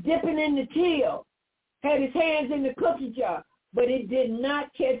 He was dipping in the till, had his hands in the cookie jar, but it did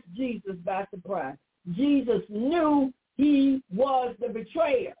not catch Jesus by surprise. Jesus knew he was the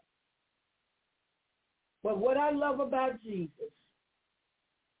betrayer. But what I love about Jesus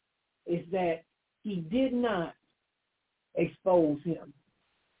is that he did not expose him.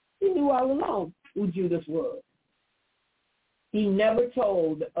 He knew all along who Judas was. He never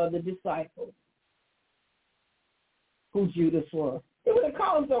told the other disciples who Judas was. It would have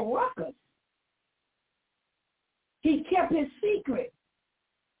caused a ruckus. He kept his secret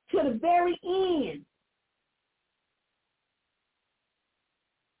to the very end.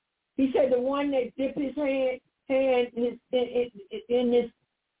 He said the one that dipped his hand in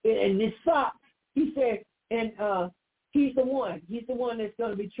this sock, he said, and he's the one. He's the one that's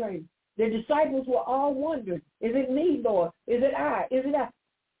going to betray him. The disciples were all wondering, is it me, Lord? Is it I? Is it I?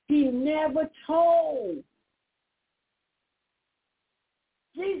 He never told.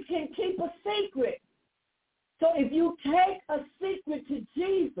 Jesus can keep a secret. So if you take a secret to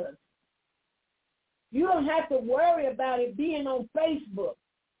Jesus, you don't have to worry about it being on Facebook.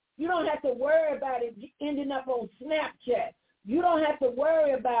 You don't have to worry about it ending up on Snapchat. You don't have to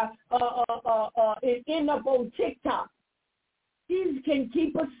worry about it ending up on TikTok. Jesus can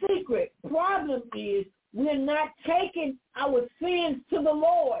keep a secret. Problem is, we're not taking our sins to the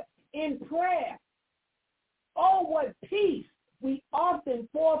Lord in prayer. Oh, what peace we often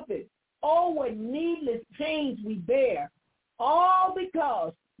forfeit. Oh, what needless pains we bear. All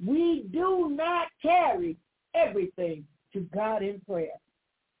because we do not carry everything to God in prayer.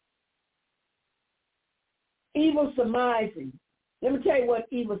 Evil surmising. Let me tell you what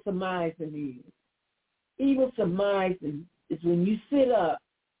evil surmising is. Evil surmising is when you sit up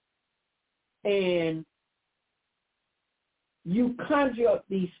and you conjure up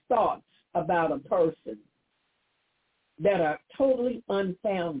these thoughts about a person that are totally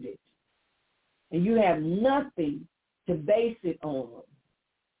unfounded, and you have nothing to base it on,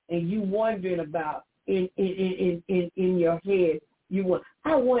 and you wondering about in your head,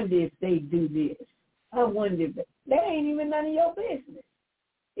 I wonder if they do this. I wonder if that ain't even none of your business.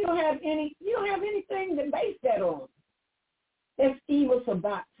 You don't have anything to base that on. That's evil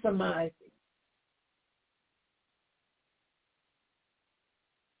surmising.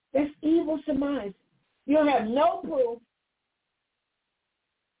 That's evil surmising. You don't have no proof.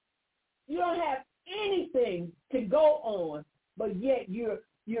 You don't have anything to go on, but yet you're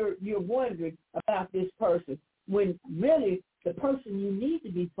wondering about this person when really the person you need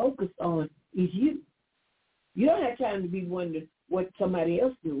to be focused on is you. You don't have time to be wondering what somebody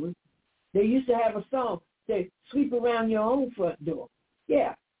else doing. They used to have a song say, "Sweep around your own front door."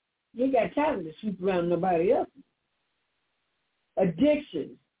 Yeah, you ain't got time to sweep around nobody else's.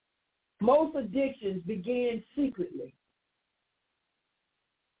 Addictions. Most addictions begin secretly.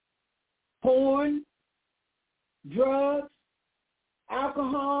 Porn, drugs,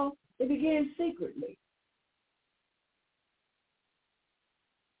 alcohol, they begin secretly.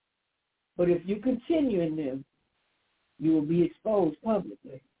 But if you continue in them, you will be exposed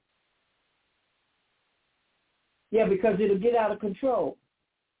publicly. Yeah, because it'll get out of control.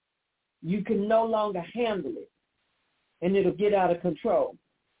 You can no longer handle it, and it'll get out of control.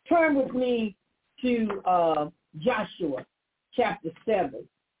 Turn with me to Joshua chapter 7.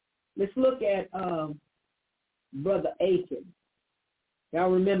 Let's look at Brother Achan. Y'all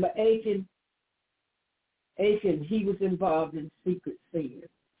remember Achan? Achan, he was involved in secret sin.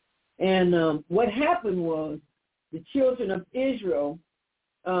 And what happened was the children of Israel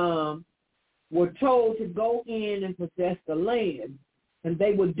were told to go in and possess the land. And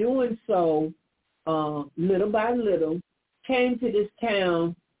they were doing so little by little, came to this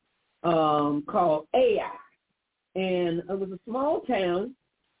town called Ai. And it was a small town.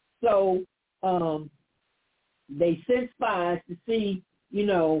 So they sent spies to see,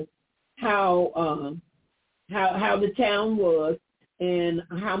 how the town was and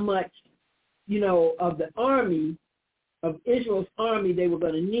how much, of the army, of Israel's army they were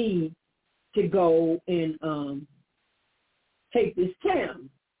going to need to go and take this town.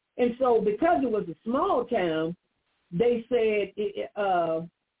 And so because it was a small town, they said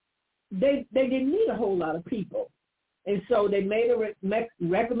they didn't need a whole lot of people. And so they made a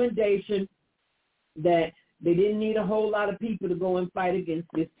recommendation that they didn't need a whole lot of people to go and fight against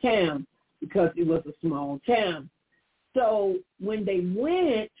this town because it was a small town. So when they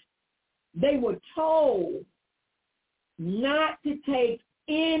went, they were told not to take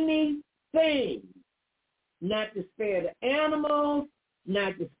anything, not to spare the animals,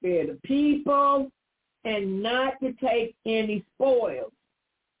 not to spare the people, and not to take any spoils.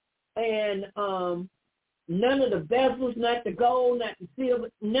 And none of the vessels, not the gold, not the silver,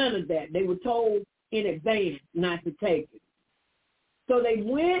 none of that. They were told in advance not to take it. So they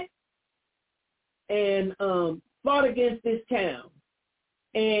went and fought against this town.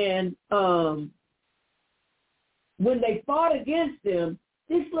 And when they fought against them,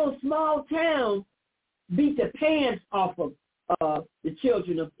 this little small town beat the pants off of the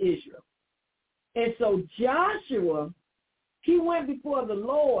children of Israel. And so Joshua, he went before the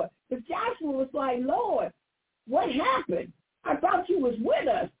Lord. But Joshua was like, Lord, what happened? I thought you was with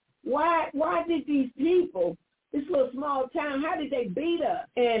us. Why did these people, this little small town, how did they beat us?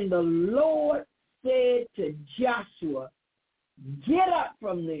 And the Lord said to Joshua, get up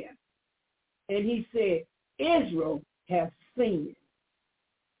from there. And he said, Israel has sinned.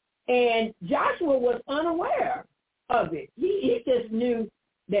 And Joshua was unaware of it. He just knew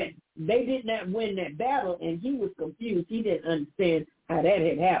that they did not win that battle, and he was confused. He didn't understand how that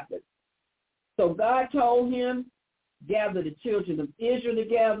had happened. So God told him, gather the children of Israel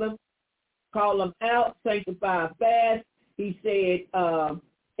together, call them out, sanctify a fast. He said,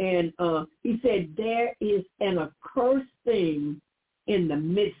 there is an accursed thing in the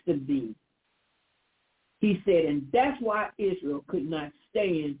midst of thee. He said, and that's why Israel could not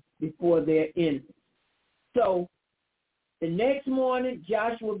stand before their enemies. So the next morning,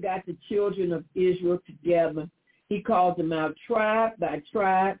 Joshua got the children of Israel together. He called them out tribe by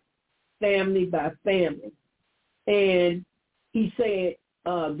tribe, family by family. And he said,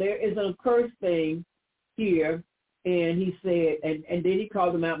 there is an accursed thing here. And he said, and then he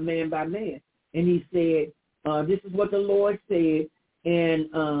called them out man by man. And he said, this is what the Lord said. And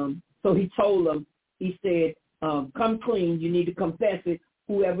so he told them, he said, come clean. You need to confess it.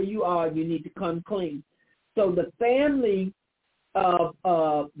 Whoever you are, you need to come clean. So the family of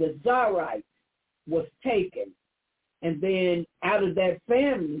the Zarites, was taken. And then out of that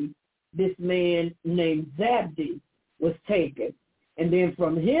family, this man named Zabdi was taken. And then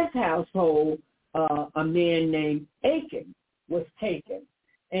from his household, a man named Achan was taken.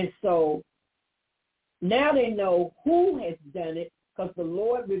 And so now they know who has done it because the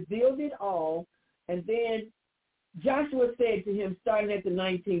Lord revealed it all. And then Joshua said to him, starting at the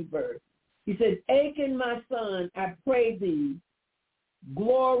 19th verse, he says, Achan, my son, I pray thee,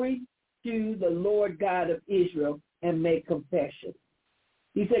 glory to the Lord God of Israel and make confession.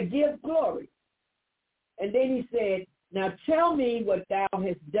 He said, give glory. And then he said, now tell me what thou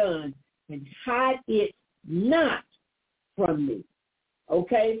hast done and hide it not from me.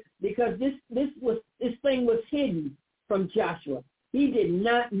 Okay? Because this thing was hidden from Joshua. He did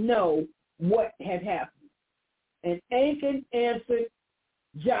not know what had happened. And Achan answered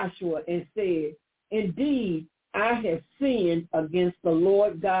Joshua and said, indeed, I have sinned against the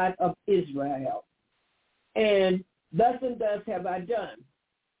Lord God of Israel, and thus have I done.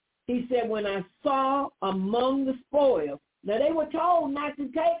 He said, when I saw among the spoils, now they were told not to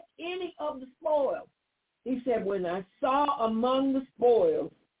take any of the spoils. He said, when I saw among the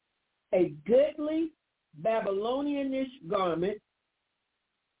spoils a goodly Babylonianish garment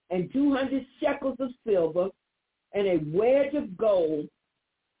and 200 shekels of silver and a wedge of gold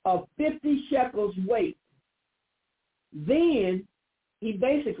of 50 shekels weight, then he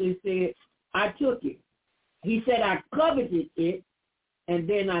basically said, I took it. He said, I coveted it, and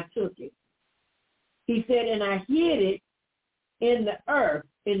then I took it. He said, and I hid it in the earth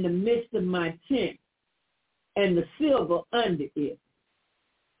in the midst of my tent, and the silver under it.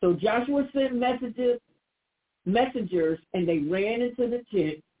 So Joshua sent messengers, and they ran into the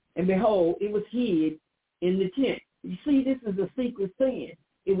tent, and behold, it was hid in the tent. You see, this is a secret sin.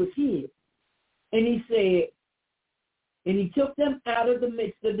 It was hid. And he said, and he took them out of the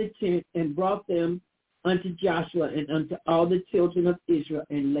midst of the tent and brought them unto Joshua and unto all the children of Israel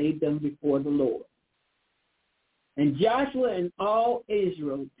and laid them before the Lord. And Joshua and all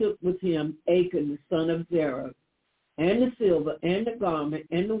Israel took with him Achan the son of Zerah, and the silver, and the garment,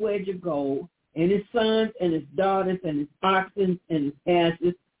 and the wedge of gold, and his sons, and his daughters, and his oxen, and his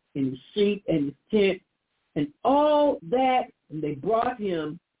asses, and his sheep, and his tent, and all that, and they brought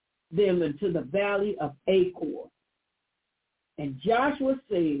them into the valley of Achor. And Joshua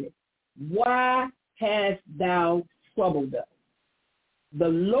said, why hast thou troubled us? The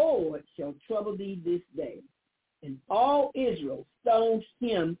Lord shall trouble thee this day. And all Israel stoned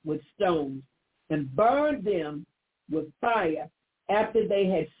him with stones and burned them with fire after they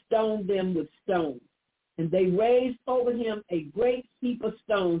had stoned them with stones. And they raised over him a great heap of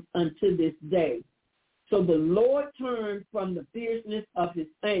stones unto this day. So the Lord turned from the fierceness of his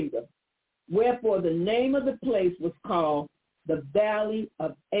anger. Wherefore the name of the place was called the Valley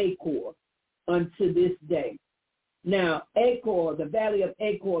of Achor unto this day. Now, Achor, the Valley of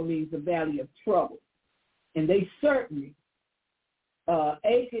Achor means the Valley of Trouble. And they certainly,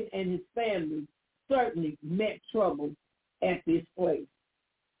 Achan and his family certainly met trouble at this place.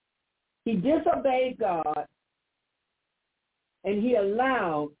 He disobeyed God, and he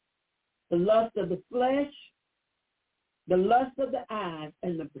allowed the lust of the flesh, the lust of the eyes,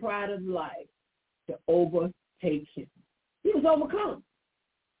 and the pride of life to overtake him. He was overcome.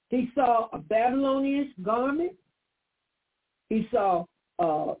 He saw a Babylonian garment. He saw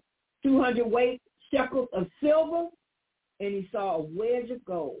 200 weight shekels of silver, and he saw a wedge of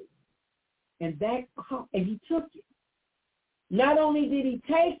gold. And he took it. Not only did he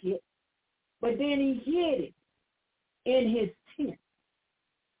take it, but then he hid it in his tent.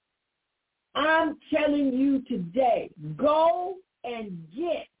 I'm telling you today, go and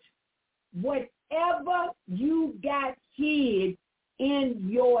get whatever you got hid in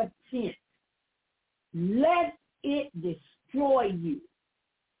your tent. Let it destroy you.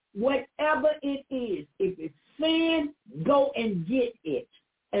 Whatever it is, if it's sin, go and get it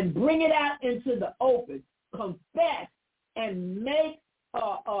and bring it out into the open. Confess and make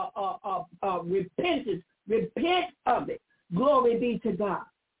repentance. Repent of it. Glory be to God.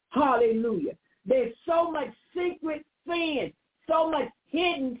 Hallelujah. There's so much secret sin, so much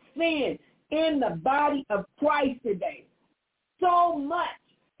hidden sin in the body of Christ today. So much.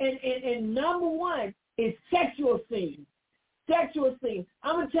 And number one is sexual sin. Sexual sin.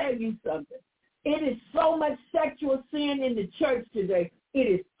 I'm going to tell you something. It is so much sexual sin in the church today. It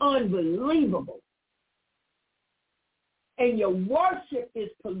is unbelievable. And your worship is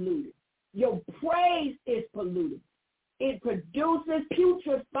polluted. Your praise is polluted. It produces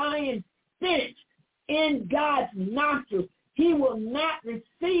putrefying stench in God's nostrils. He will not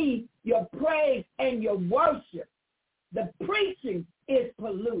receive your praise and your worship. The preaching is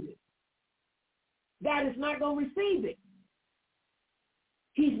polluted. going to receive it.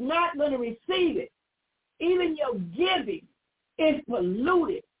 He's not going to receive it. Even your giving is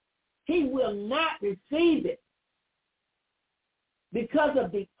polluted. He will not receive it because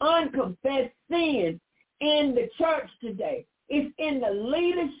of the unconfessed sin in the church today. It's in the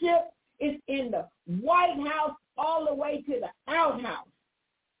leadership. It's in the White House all the way to the outhouse.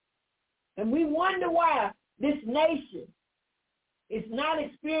 And we wonder why this nation is not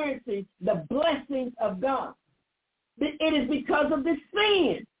experiencing the blessings of God. It is because of the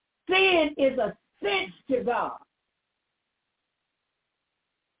sin. Sin is a stench to God.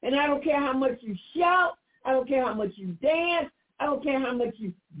 And I don't care how much you shout. I don't care how much you dance. I don't care how much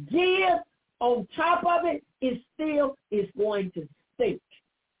you give. On top of it, it still is going to stink.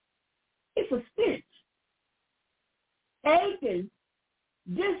 It's a stench. Achan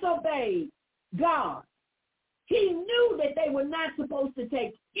disobeyed God. He knew that they were not supposed to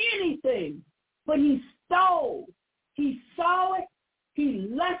take anything, but he stole. He saw it. He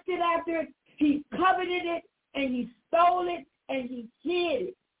lusted after it. He coveted it, and he stole it, and he hid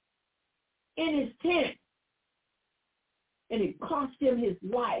it in his tent. And it cost him his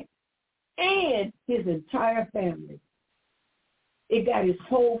life and his entire family. It got his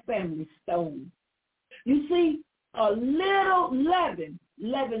whole family stoned. You see, a little leaven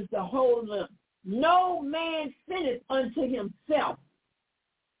leavens the whole lump. No man sinneth unto himself.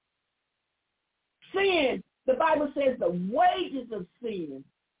 Sin, the Bible says the wages of sin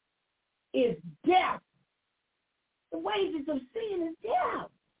is death. The wages of sin is death.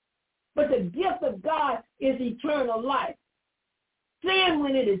 But the gift of God is eternal life. Sin,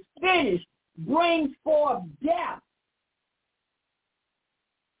 when it is finished, brings forth death.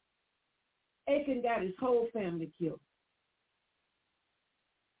 Achan got his whole family killed.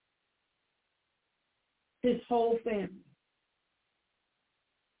 His whole family.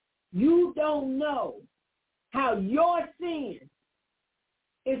 You don't know how your sin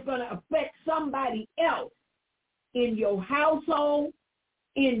is going to affect somebody else in your household,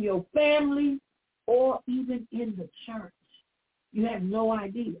 in your family, or even in the church. You have no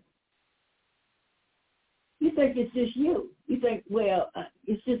idea. You think it's just you. You think, well,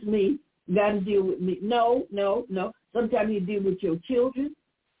 it's just me. You got to deal with me. No. Sometimes you deal with your children.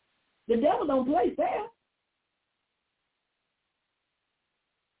 The devil don't play fair.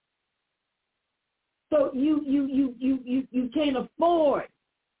 So you can't afford.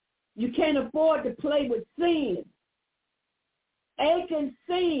 You can't afford to play with sin. Achan's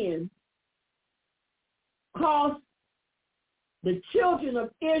sin caused the children of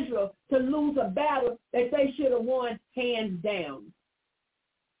Israel to lose a battle that they should have won hands down.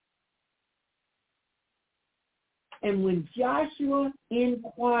 And when Joshua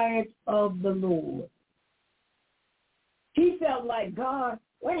inquired of the Lord, he felt like, God,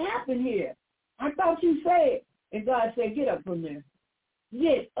 what happened here? I thought you said. And God said, get up from there.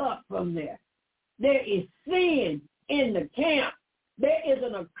 Get up from there. There is sin in the camp. There is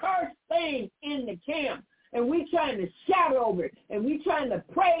an accursed thing in the camp. And we're trying to shout over it. And we're trying to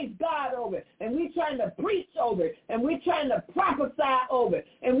praise God over it. And we're trying to preach over it. And we're trying to prophesy over it.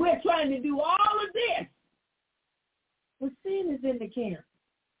 And we're trying to do all of this. But sin is in the camp.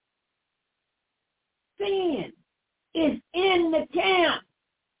 Sin is in the camp.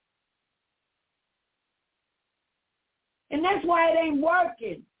 And that's why it ain't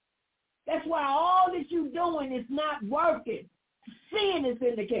working. That's why all that you're doing is not working. Sin is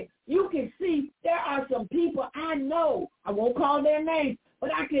in the camp. You can see there are some people I know, I won't call their names,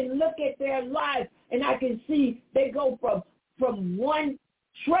 but I can look at their life and I can see they go from one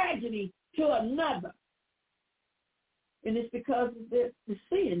tragedy to another. And it's because of the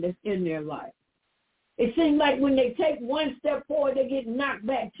sin that's in their life. It seems like when they take one step forward, they get knocked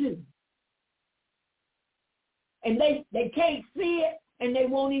back too. And they can't see it, and they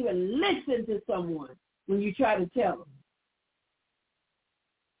won't even listen to someone when you try to tell them.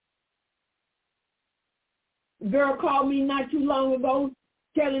 A girl called me not too long ago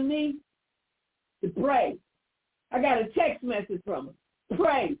telling me to pray. I got a text message from her.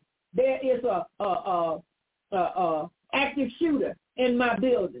 Pray. There is a active shooter in my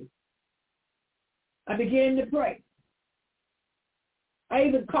building. I began to pray. I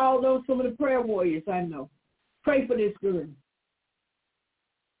even called on some of the prayer warriors I know. Pray for this girl.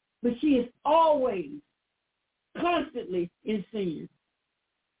 But she is always, constantly in sin.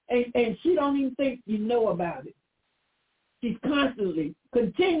 And she don't even think you know about it. She's constantly,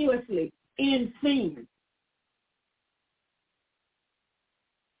 continuously in sin.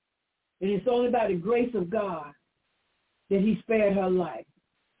 And it's only by the grace of God that he spared her life.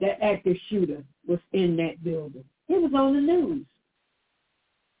 That active shooter was in that building. It was on the news.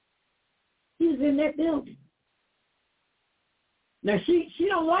 He was in that building. Now, she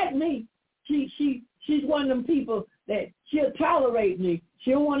don't like me. She's one of them people that she'll tolerate me.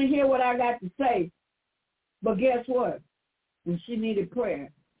 She don't want to hear what I got to say. But guess what? When she needed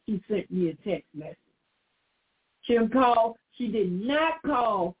prayer, she sent me a text message. She did not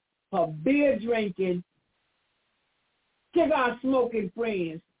call her beer drinking, cigar smoking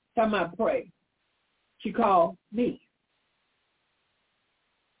friends talking about pray. She called me.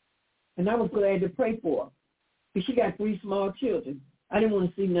 And I was glad to pray for her. Because she got 3 small children. I didn't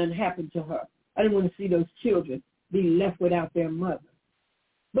want to see nothing happen to her. I didn't want to see those children be left without their mother.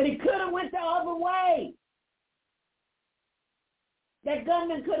 But it could have went the other way. That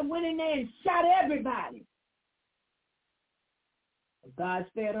gunman could have went in there and shot everybody. But God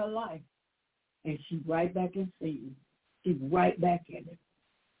spared her life. And she's right back in sin. She's right back in it.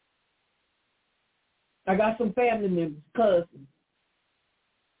 I got some family members, cousins.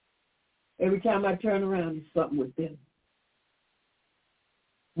 Every time I turn around, there's something with them.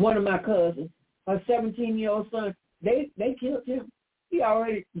 One of my cousins, her 17-year-old son, they killed him. He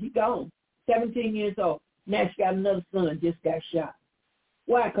gone, 17 years old. Now she got another son, just got shot.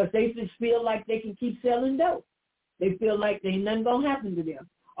 Why? Because they just feel like they can keep selling dope. They feel like there ain't nothing going to happen to them.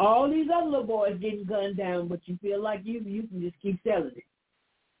 All these other little boys getting gunned down, but you feel like you can just keep selling it.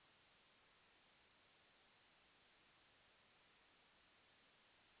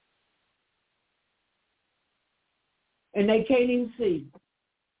 And they can't even see.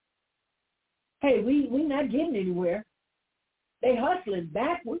 Hey, we not getting anywhere. They hustling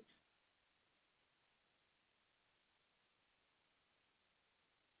backwards.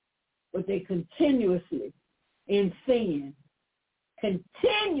 But they continuously in sin. And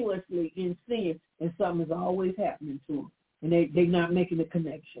something is always happening to them. And they're not making the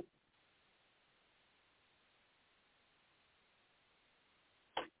connection.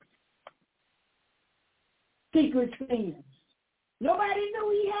 Secret sins. Nobody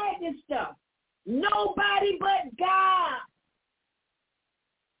knew he had this stuff. Nobody but God.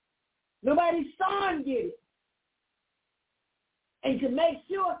 Nobody saw him get it. And to make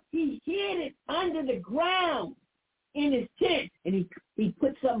sure he hid it under the ground in his tent, and he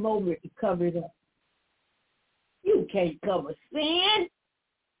put something over it to cover it up. You can't cover sin.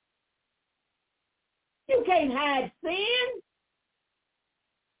 You can't hide sin.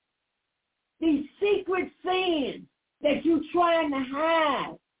 These secret sins that you're trying to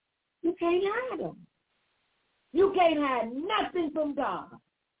hide, you can't hide them. You can't hide nothing from God.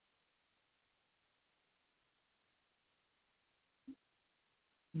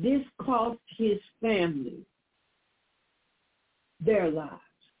 This cost his family their lives.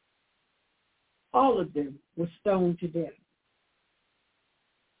 All of them were stoned to death.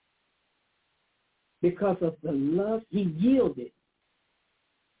 Because of the lust, he yielded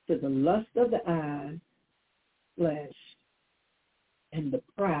to the lust of the eyes, flesh, and the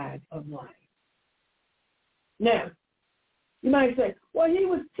pride of life. Now, you might say, well, he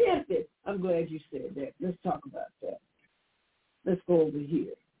was tempted. I'm glad you said that. Let's talk about that. Let's go over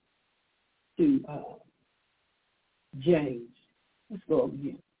here to James. Let's go over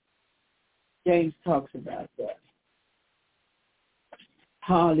here. James talks about that.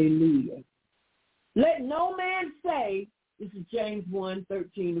 Hallelujah. Let no man say, this is James 1,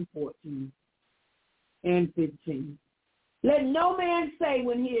 13 and 14 and 15. Let no man say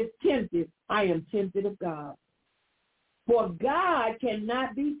when he is tempted, I am tempted of God. For God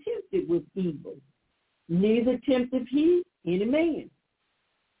cannot be tempted with evil, neither tempteth he any man.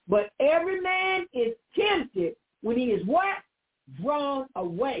 But every man is tempted when he is what? Drawn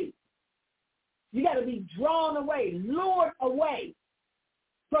away. You got to be drawn away, lured away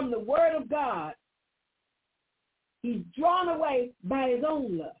from the word of God. He's drawn away by his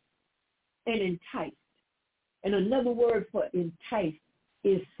own lust and enticed. And another word for enticed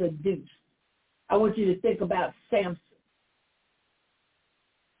is seduced. I want you to think about Samson.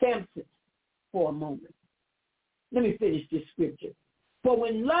 Samson for a moment. Let me finish this scripture. For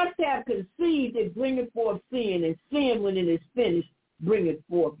when lust hath conceived, it bringeth forth sin, and sin, when it is finished, bringeth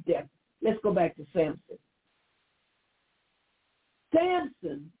forth death. Let's go back to Samson.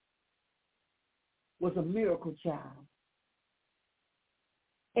 Samson was a miracle child.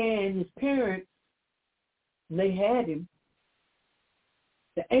 And his parents, they had him.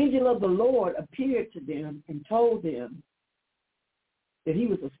 The angel of the Lord appeared to them and told them that he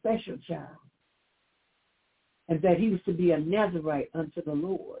was a special child and that he was to be a Nazarite unto the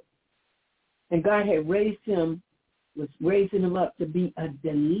Lord. And God had was raising him up to be a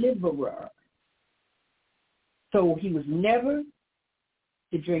deliverer. So he was never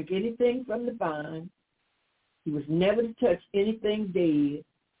to drink anything from the vine. He was never to touch anything dead.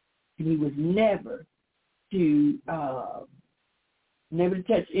 And he was never to never to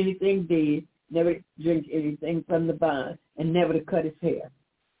touch anything dead, never to drink anything from the vine, and never to cut his hair.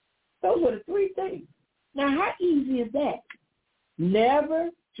 Those were the three things. Now, how easy is that? Never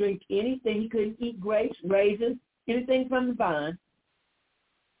drink anything. He couldn't eat grapes, raisins, anything from the vine.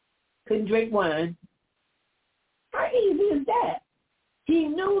 Couldn't drink wine. How easy is that? He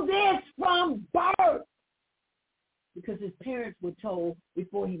knew this from birth because his parents were told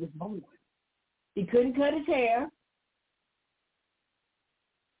before he was born. He couldn't cut his hair.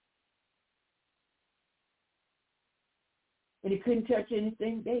 And he couldn't touch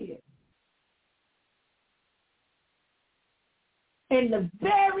anything dead. And the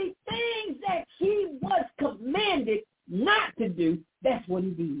very things that he was commanded not to do, that's what he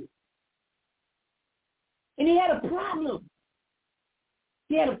did. And he had a problem.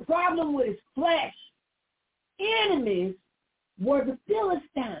 He had a problem with his flesh. Enemies were the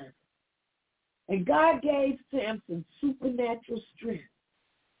Philistines. And God gave Samson supernatural strength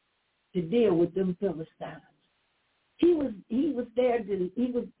to deal with them Philistines. He was there.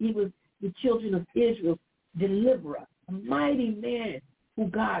 He was the children of Israel's deliverer, a mighty man who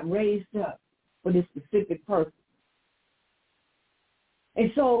God raised up for this specific purpose.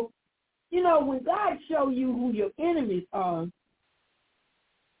 And so, when God shows you who your enemies are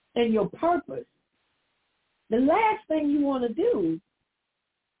and your purpose, the last thing you want to do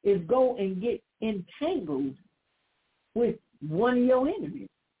is go and get entangled with one of your enemies.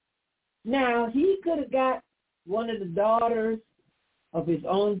 Now, he could have got one of the daughters of his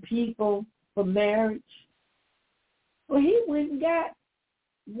own people for marriage. Well, he went and got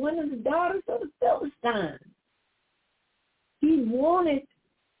one of the daughters of the Philistines. He wanted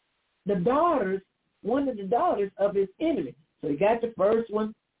one of the daughters of his enemy. So he got the first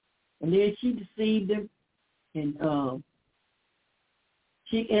one, and then she deceived him, and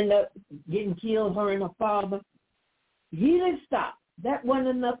she ended up getting killed, her and her father. He didn't stop. That wasn't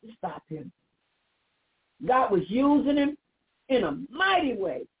enough to stop him. God was using him in a mighty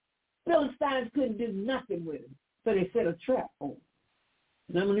way. Philistines couldn't do nothing with him, so they set a trap on him.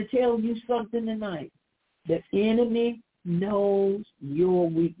 And I'm going to tell you something tonight. The enemy knows your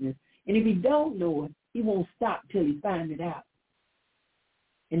weakness. And if he don't know it, he won't stop till he finds it out.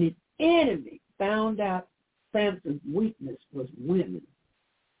 And his enemy found out Samson's weakness was women.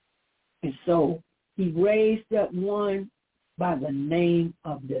 And so he raised up one by the name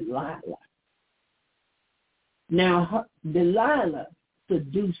of Delilah. Now, Delilah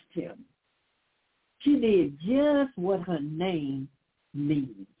seduced him. She did just what her name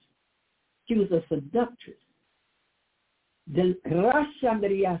means. She was a seductress.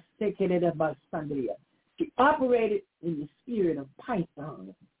 She operated in the spirit of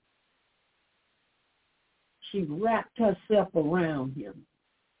Python. She wrapped herself around him.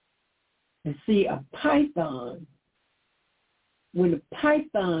 And see, a python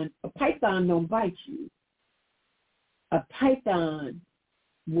don't bite you. A python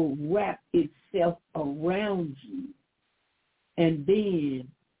will wrap itself around you and then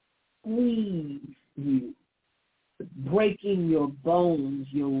squeeze you, breaking your bones,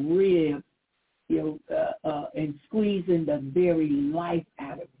 your ribs, and squeezing the very life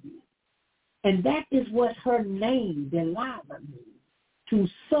out of you. And that is what her name, Delilah, means, to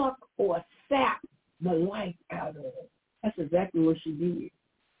suck or sap the life out of it. That's exactly what she did.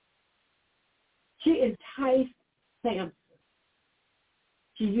 She enticed Samson.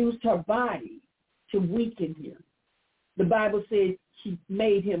 She used her body to weaken him. The Bible says she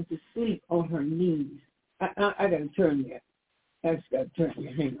made him to sleep on her knees. I got to turn there. I just got to turn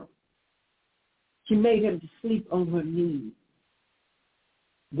there. Hang on. She made him to sleep on her knees.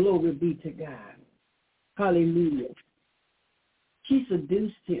 Glory be to God. Hallelujah. She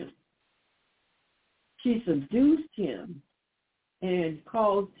seduced him. She seduced him and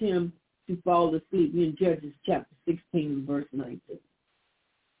caused him to fall asleep in Judges chapter 16, verse 19.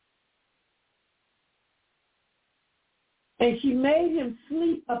 And she made him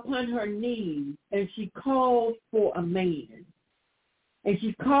sleep upon her knees, and she called for a man. And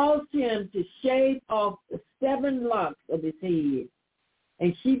she caused him to shave off the 7 locks of his head.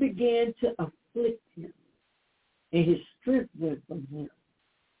 And she began to afflict him, and his strength went from him.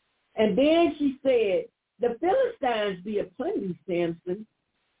 And then she said, the Philistines be upon you, Samson.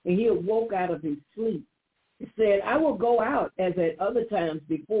 And he awoke out of his sleep. He said, I will go out as at other times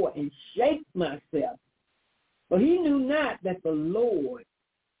before and shake myself. But he knew not that the Lord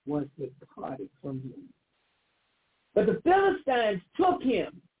was departed from him. But the Philistines took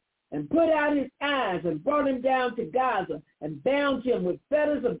him and put out his eyes and brought him down to Gaza and bound him with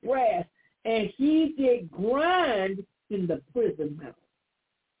fetters of brass, and he did grind in the prison house.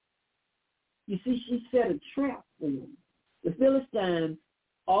 You see, she set a trap for him. The Philistines,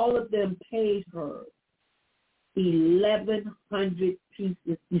 all of them paid her 1,100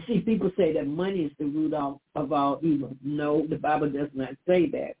 pieces. You see, people say that money is the root of all evil. No, the Bible does not say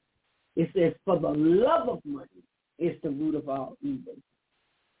that. It says, for the love of money is the root of all evil.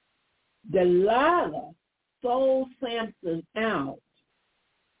 Delilah sold Samson out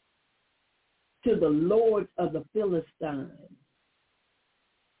to the lords of the Philistines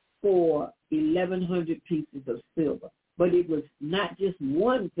for 1,100 pieces of silver. But it was not just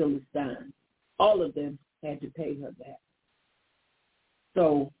one Philistine. All of them had to pay her that.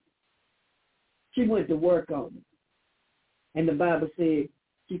 So she went to work on it. And the Bible said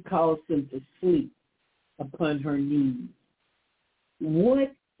she caused him to sleep upon her knees.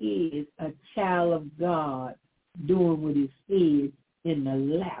 What is a child of God doing with his head in the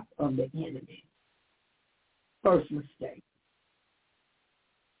lap of the enemy? First mistake.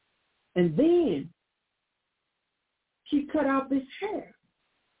 And then she cut off his hair.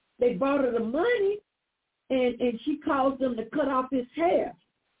 They brought her the money, and she caused them to cut off his hair.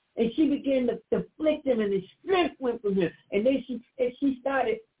 And she began to afflict him, and his strength went from him. And then she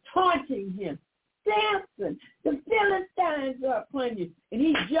started taunting him. Samson, the Philistines are upon you. And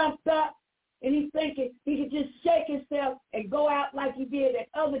he jumped up, and he's thinking he could just shake himself and go out like he did at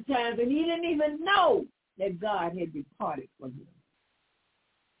other times. And he didn't even know that God had departed from him.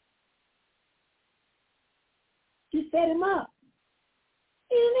 She set him up.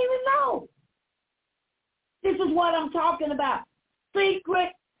 He didn't even know. This is what I'm talking about.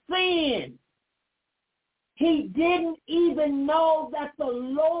 Secret sin. He didn't even know that the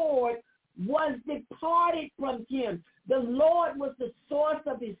Lord was departed from him. The Lord was the source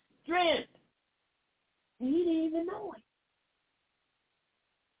of his strength. And he didn't even know it.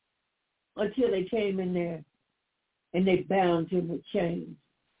 Until they came in there and they bound him with chains.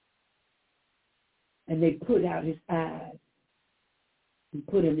 And they put out his eyes and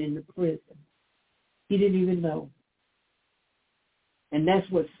put him in the prison. He didn't even know. And that's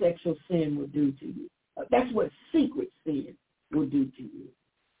what sexual sin will do to you. That's what secret sin will do to you.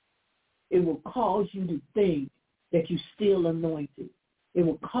 It will cause you to think that you're still anointed. It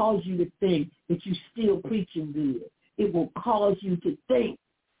will cause you to think that you're still preaching good. It will cause you to think,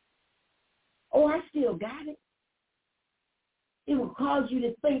 oh, I still got it. It will cause you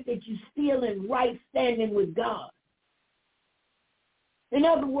to think that you're still in right standing with God. In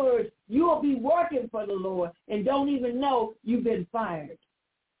other words, you will be working for the Lord and don't even know you've been fired.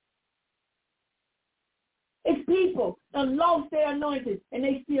 It's people that lost their anointing and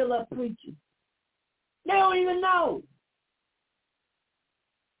they still up preaching. They don't even know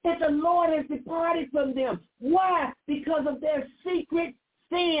that the Lord has departed from them. Why? Because of their secret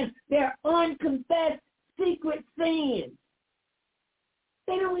sins, their unconfessed secret sins.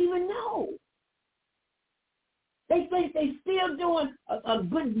 They don't even know. They think they're still doing a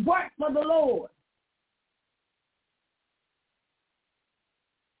good work for the Lord.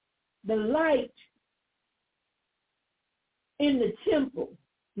 The light in the temple,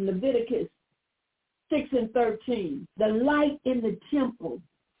 in Leviticus 6:13, the light in the temple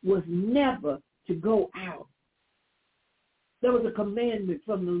was never to go out. There was a commandment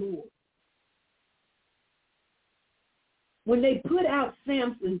from the Lord. When they put out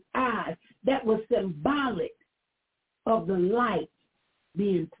Samson's eyes, that was symbolic of the light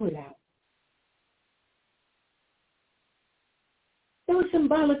being put out. It was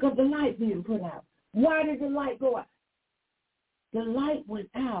symbolic of the light being put out. Why did the light go out? The light went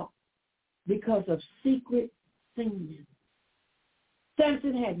out because of secret sin.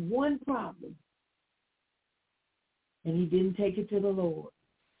 Samson had one problem, and he didn't take it to the Lord.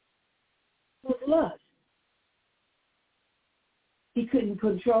 It was lust. He couldn't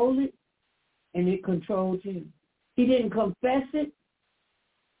control it, and it controlled him. He didn't confess it.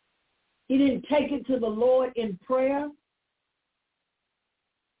 He didn't take it to the Lord in prayer.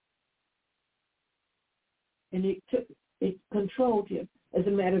 And it controlled him. As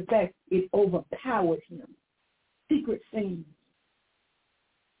a matter of fact, it overpowered him. Secret sins.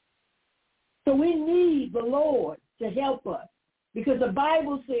 So we need the Lord to help us, because the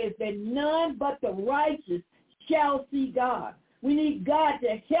Bible says that none but the righteous shall see God. We need God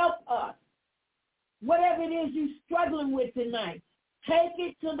to help us. Whatever it is you're struggling with tonight, take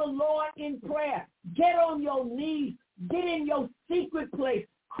it to the Lord in prayer. Get on your knees. Get in your secret place.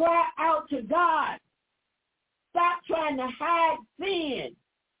 Cry out to God. Stop trying to hide sin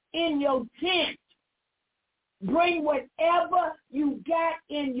in your tent. Bring whatever you got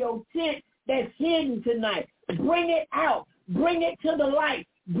in your tent that's hidden tonight. Bring it out. Bring it to the light.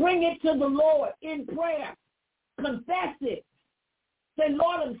 Bring it to the Lord in prayer. Confess it. Say,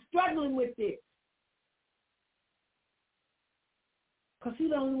 Lord, I'm struggling with this. Because he's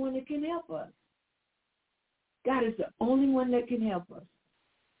the only one that can help us. God is the only one that can help us.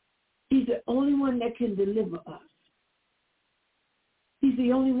 He's the only one that can deliver us. He's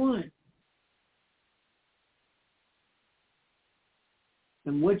the only one.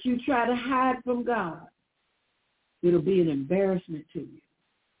 And what you try to hide from God, it'll be an embarrassment to you.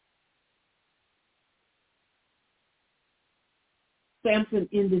 Samson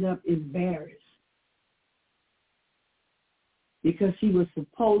ended up embarrassed because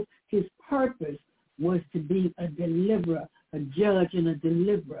his purpose was to be a deliverer, a judge and a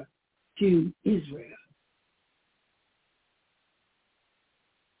deliverer to Israel.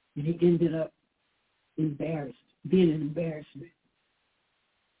 And he ended up embarrassed, being an embarrassment.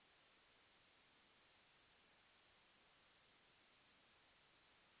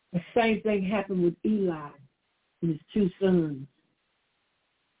 The same thing happened with Eli and his two sons.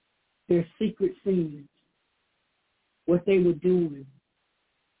 Their secret sins, what they were doing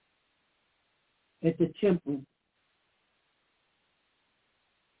at the temple,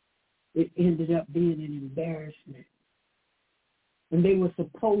 it ended up being an embarrassment. And they were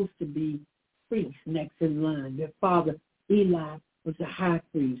supposed to be priests next in line. Their father, Eli, was a high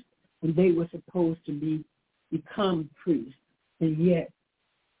priest, and they were supposed to become priests. And yet,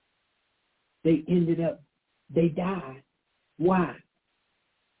 they died. Why?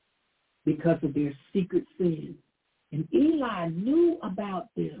 Because of their secret sins. And Eli knew about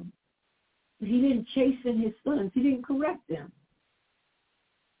them, but he didn't chasten his sons. He didn't correct them.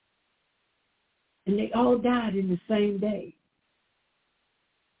 And they all died in the same day.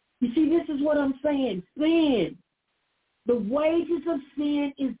 You see, this is what I'm saying. Sin. The wages of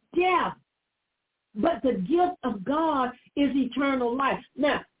sin is death. But the gift of God is eternal life.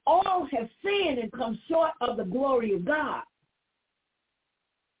 Now, all have sinned and come short of the glory of God.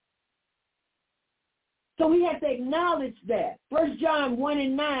 So we have to acknowledge that. 1 John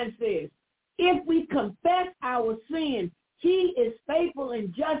 1:9 says, if we confess our sins, he is faithful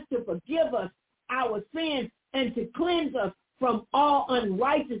and just to forgive us our sins and to cleanse us from all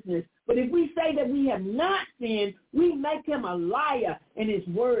unrighteousness. But if we say that we have not sinned, we make him a liar, and his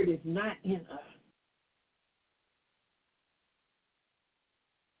word is not in us.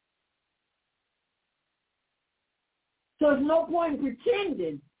 So there's no point in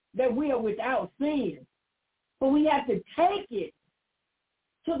pretending that we are without sin. But we have to take it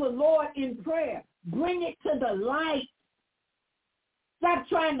to the Lord in prayer. Bring it to the light. Stop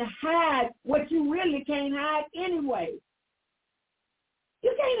trying to hide what you really can't hide anyway.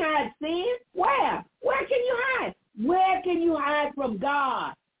 You can't hide sin. Where? Where can you hide? Where can you hide from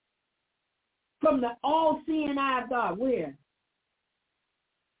God? From the all-seeing eye of God. Where?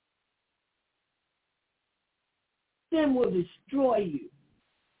 Sin will destroy you.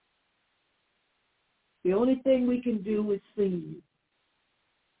 The only thing we can do with sin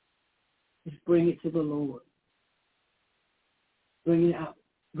is bring it to the Lord. Bring it out.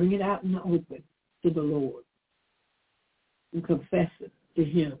 Bring it out in the open to the Lord and confess it to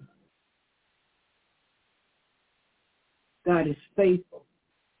him. God is faithful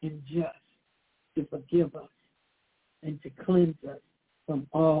and just to forgive us and to cleanse us from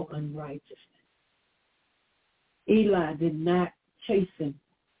all unrighteousness. Eli did not chasten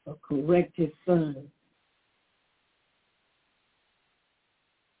or correct his son.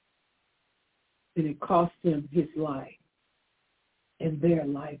 And it cost him his life and their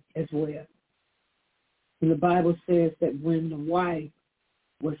life as well. And the Bible says that when the wife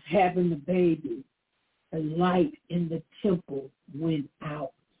was having the baby, the light in the temple went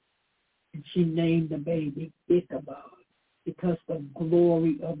out. And she named the baby Ichabod because the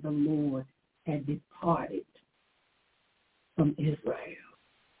glory of the Lord had departed from Israel.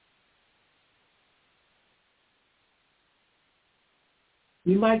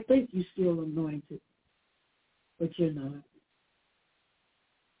 You might think you're still anointed, but you're not.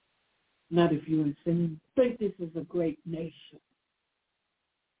 Not if you're in sin. Think this is a great nation,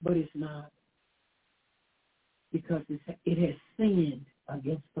 but it's not, because it has sinned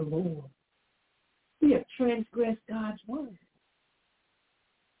against the Lord. We have transgressed God's word.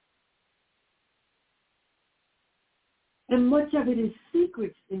 And much of it is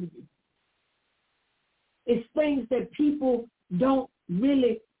secret sin. It's things that people don't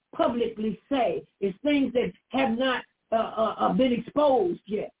really publicly say. It's things that have not been exposed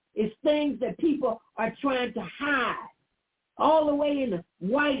yet. It's things that people are trying to hide. All the way in the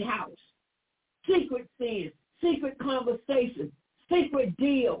White House. Secret sins, secret conversations, secret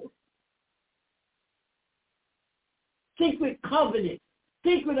deals, secret covenants,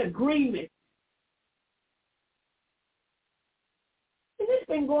 secret agreements. And this has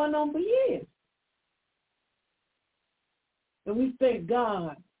been going on for years. and we think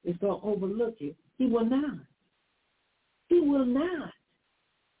God is going to overlook it. He will not. He will not.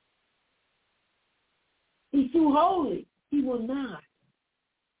 He's too holy. He will not.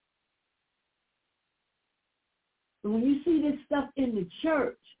 And when you see this stuff in the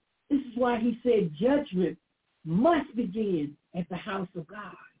church, this is why he said judgment must begin at the house of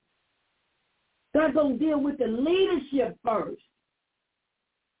God. God's going to deal with the leadership first.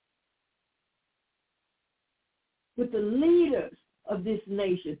 With the leaders of this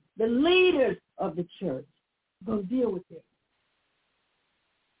nation, the leaders of the church. Going to deal with it.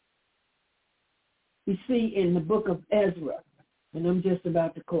 You see in the book of Ezra, and I'm just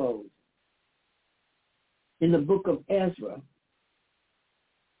about to close. In the book of Ezra,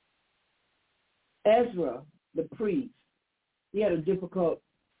 the priest, he had a difficult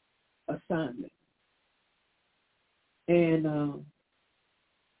assignment. And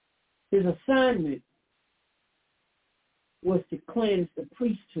his assignment was to cleanse the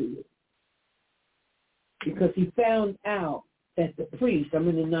priesthood, because he found out that the priest, I'm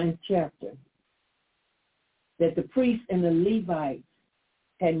in the 9th chapter, that the priests and the Levites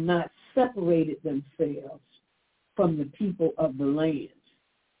had not separated themselves from the people of the land,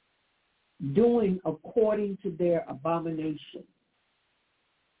 doing according to their abomination,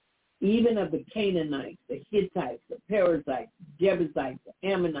 even of the Canaanites, the Hittites, the Perizzites, the Jebusites, the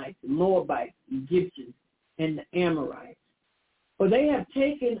Ammonites, the Moabites, the Egyptians, and the Amorites. For they have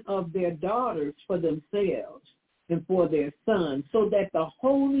taken of their daughters for themselves and for their sons, so that the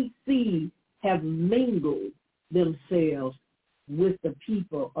holy seed have mingled themselves with the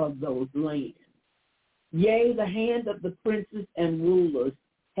people of those lands. Yea, the hand of the princes and rulers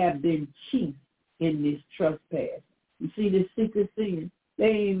have been chief in this trespass. You see this secret sin? They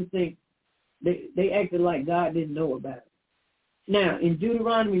didn't even think, they acted like God didn't know about it. Now, in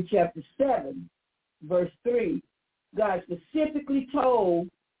Deuteronomy chapter 7, verse 3, God specifically told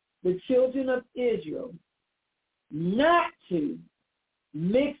the children of Israel not to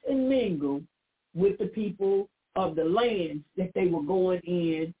mix and mingle with the people of the lands that they were going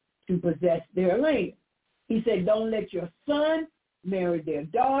in to possess their land. He said, don't let your sons marry their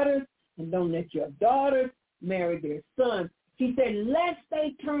daughters, and don't let your daughters marry their sons. He said, lest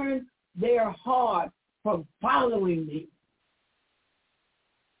they turn their heart from following me.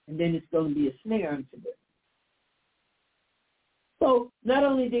 And then it's going to be a snare unto them. So not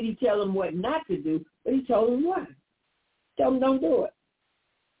only did he tell them what not to do, but he told them why. Tell them don't do it.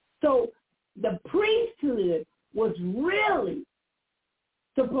 So the priesthood was really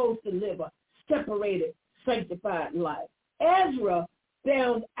supposed to live a separated, sanctified life. Ezra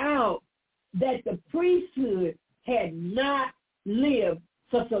found out that the priesthood had not lived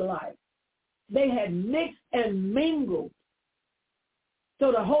such a life. They had mixed and mingled.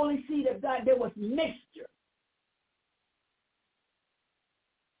 So the holy seed of God, there was mixture.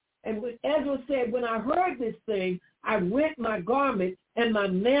 And when Ezra said, when I heard this thing, I rent my garment and my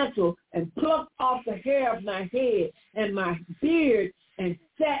mantle and plucked off the hair of my head and my beard and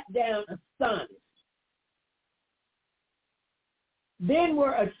sat down astonished. Then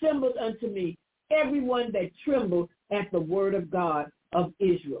were assembled unto me everyone that trembled at the word of God of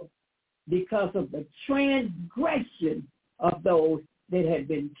Israel, because of the transgression of those that had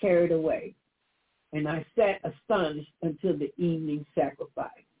been carried away. And I sat astonished until the evening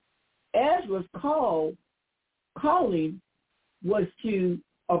sacrifice. Ezra's calling was to,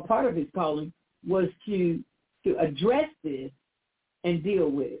 or part of his calling was to address this and deal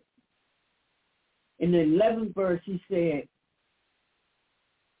with it. In the 11th verse, he said,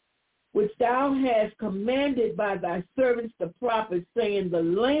 which thou hast commanded by thy servants the prophets, saying, the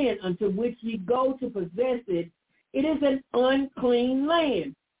land unto which ye go to possess it, it is an unclean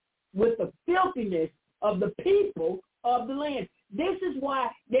land, with the filthiness of the people of the land. This is why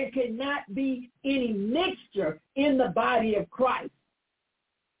there cannot be any mixture in the body of Christ.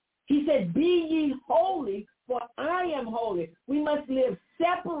 He said, be ye holy, for I am holy. We must live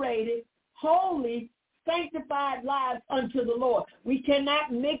separated, holy, sanctified lives unto the Lord. We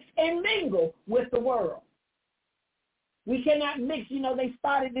cannot mix and mingle with the world. We cannot mix. You know, they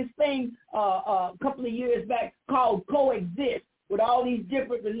started this thing a couple of years back called coexist with all these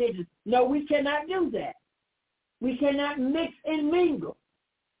different religions. No, we cannot do that. We cannot mix and mingle.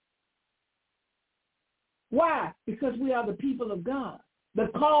 Why? Because we are the people of God, the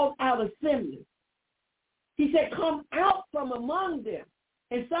called out assembly. He said, come out from among them.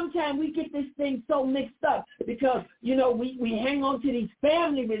 And sometimes we get this thing so mixed up because, you know, we hang on to these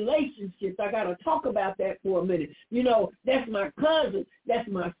family relationships. I got to talk about that for a minute. You know, that's my cousin. That's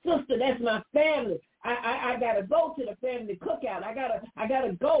my sister. That's my family. I got to go to the family cookout. I got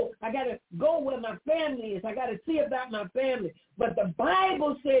to go where my family is. I got to see about my family. But the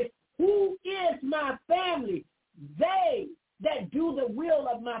Bible says, who is my family? They that do the will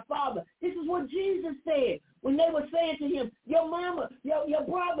of my Father. This is what Jesus said when they were saying to him, your mama, your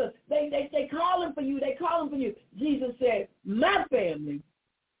brother, they calling for you. They calling for you. Jesus said, my family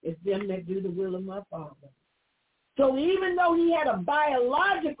is them that do the will of my Father. So even though he had a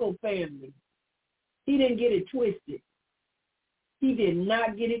biological family, he didn't get it twisted. He did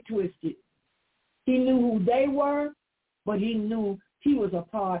not get it twisted. He knew who they were, but he knew he was a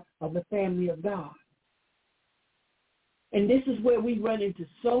part of the family of God. And this is where we run into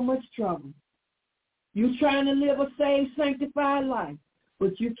so much trouble. You trying to live a saved, sanctified life,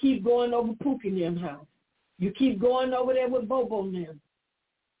 but you keep going over Pookie and them house. You keep going over there with Bobo and them.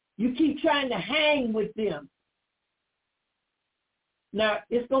 You keep trying to hang with them. Now,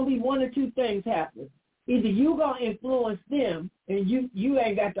 it's going to be one or two things happening. Either you're going to influence them, and you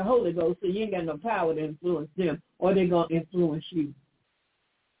ain't got the Holy Ghost, so you ain't got no power to influence them, or they're going to influence you.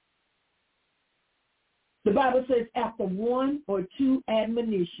 The Bible says after one or two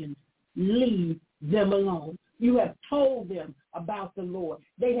admonitions, leave them alone. You have told them about the Lord.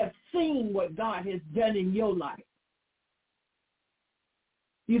 They have seen what God has done in your life.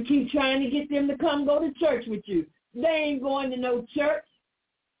 You keep trying to get them to come go to church with you. They ain't going to no church.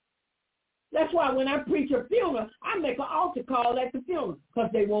 That's why when I preach a funeral, I make an altar call at the funeral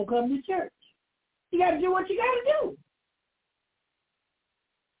because they won't come to church. You got to do what you got to do.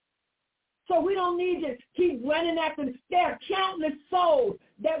 So we don't need to keep running after them. There are countless souls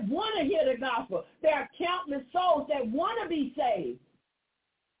that want to hear the gospel. There are countless souls that want to be saved.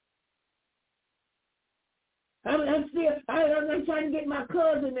 I'm trying to get my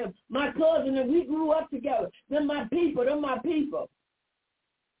cousin and we grew up together. They're my people.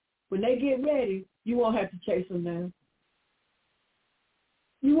 When they get ready, you won't have to chase them down.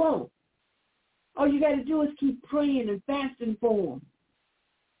 You won't. All you got to do is keep praying and fasting for them.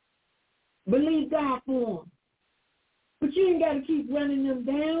 Believe God for them. But you ain't got to keep running them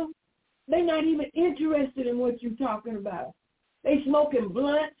down. They're not even interested in what you're talking about. They smoking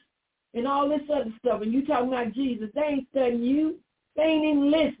blunts and all this other stuff, and you talking about Jesus. They ain't studying you. They ain't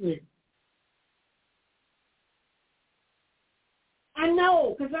even listening. I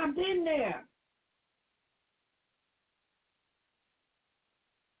know, because I've been there.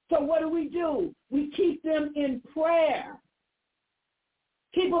 So what do? We keep them in prayer.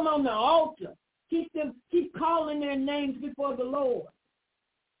 Keep them on the altar. Keep calling their names before the Lord.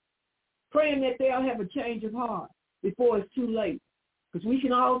 Praying that they'll have a change of heart before it's too late. Because we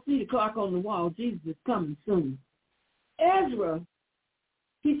can all see the clock on the wall. Jesus is coming soon. Ezra,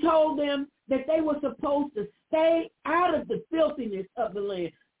 he told them that they were supposed to stay out of the filthiness of the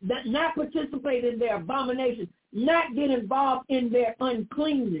land, not participate in their abominations, not get involved in their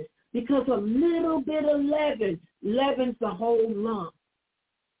uncleanness, because a little bit of leaven leavens the whole lump.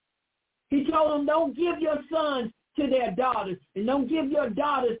 He told them, don't give your sons to their daughters, and don't give your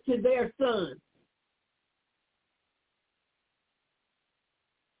daughters to their sons.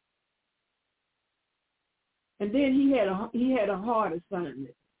 And then he had a hard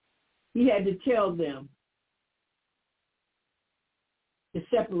assignment. He had to tell them to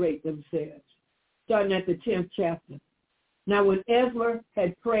separate themselves, starting at the 10th chapter. Now, when Ezra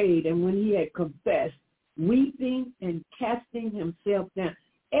had prayed and when he had confessed, weeping and casting himself down,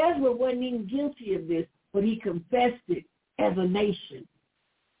 Ezra wasn't even guilty of this, but he confessed it as a nation.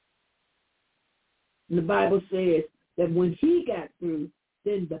 And the Bible says that when he got through,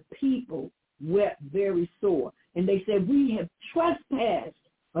 then the people wept very sore. And they said, we have trespassed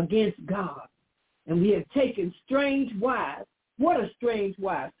against God, and we have taken strange wives. What are strange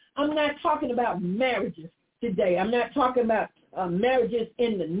wives? I'm not talking about marriages today. I'm not talking about marriages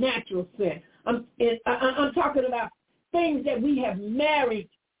in the natural sense. I'm talking about things that we have married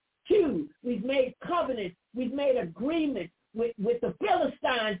to. We've made covenants. We've made agreements with the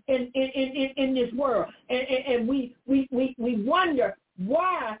Philistines in this world. And we wonder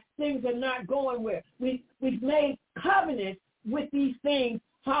why things are not going well. We've made covenants with these things.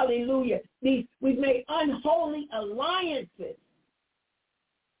 Hallelujah. We've made unholy alliances.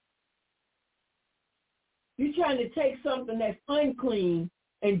 You're trying to take something that's unclean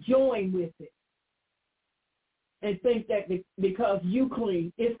and join with it and think that because you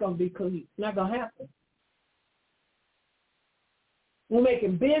clean, it's going to be clean. It's not going to happen. We're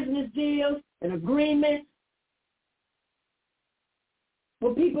making business deals and agreements.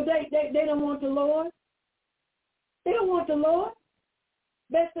 Well, people, they don't want the Lord. They don't want the Lord.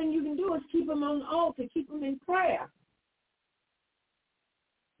 Best thing you can do is keep them on the altar, keep them in prayer.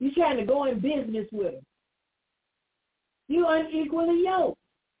 You're trying to go in business with them. You unequally yoked.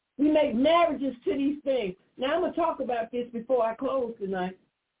 We make marriages to these things. Now, I'm going to talk about this before I close tonight.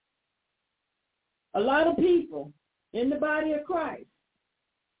 A lot of people in the body of Christ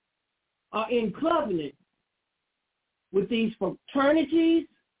are in covenant with these fraternities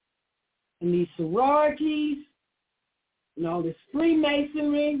and these sororities and all this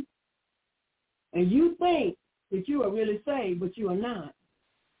Freemasonry, and you think that you are really saved, but you are not.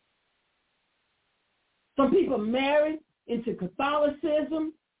 Some people marry into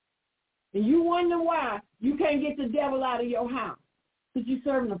Catholicism, and you wonder why you can't get the devil out of your house, because you're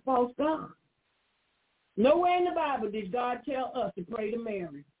serving a false God. Nowhere in the Bible did God tell us to pray to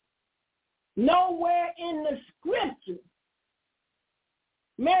Mary. Nowhere in the scripture.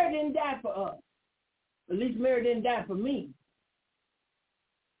 Mary didn't die for us. At least Mary didn't die for me.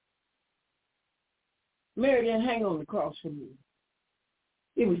 Mary didn't hang on the cross for me.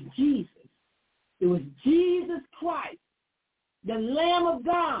 It was Jesus. It was Jesus Christ, the Lamb of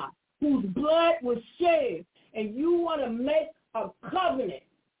God, whose blood was shed. And you want to make a covenant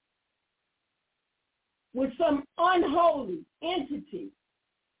with some unholy entity.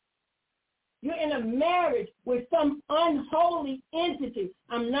 You're in a marriage with some unholy entity.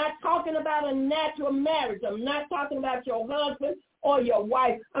 I'm not talking about a natural marriage. I'm not talking about your husband or your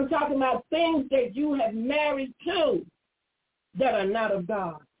wife. I'm talking about things that you have married to that are not of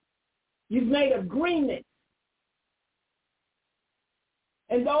God. You've made agreements.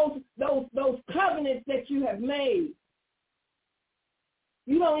 And those covenants that you have made,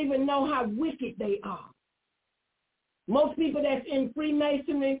 you don't even know how wicked they are. Most people that's in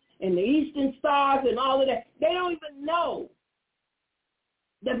Freemasonry and the Eastern Stars and all of that, they don't even know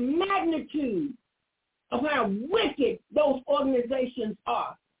the magnitude of how wicked those organizations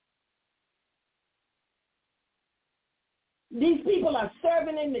are. These people are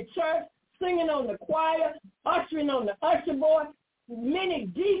serving in the church, singing on the choir, ushering on the usher board. Many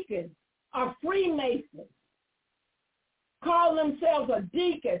deacons are Freemasons. Call themselves a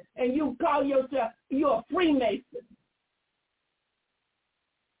deacon, and you call yourself, you're a Freemason.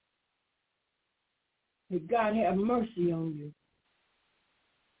 May God have mercy on you.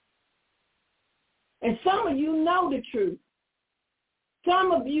 And some of you know the truth.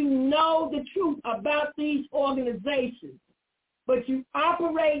 Some of you know the truth about these organizations, but you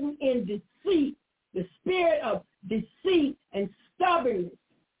operating in deceit, the spirit of deceit and stubbornness.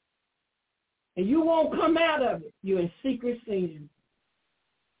 And you won't come out of it. You're in secret sin.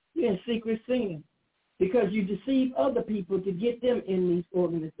 You're in secret sin because you deceive other people to get them in these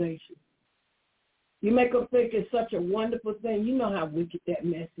organizations. You make them think it's such a wonderful thing. You know how wicked that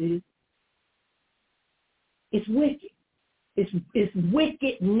mess is. It's wicked. It's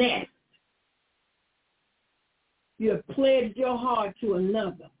wickedness. You have pledged your heart to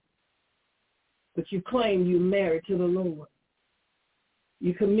another, but you claim you're married to the Lord.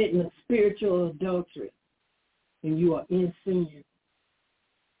 You're committing a spiritual adultery, and you are in sin.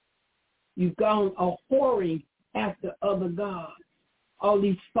 You've gone a whoring after other gods, all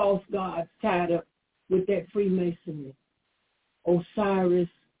these false gods tied up with that Freemasonry, Osiris,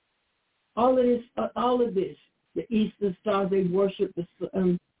 all of this. The Eastern Stars, they worship the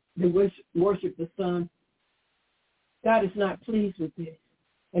sun. Worship the sun. God is not pleased with this,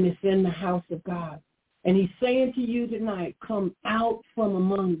 and it's in the house of God. And he's saying to you tonight, come out from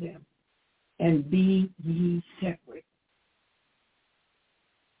among them and be ye separate.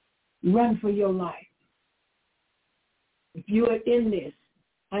 Run for your life. If you are in this,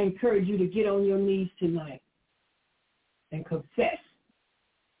 I encourage you to get on your knees tonight and confess.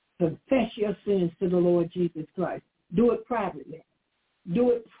 Confess your sins to the Lord Jesus Christ. Do it privately. Do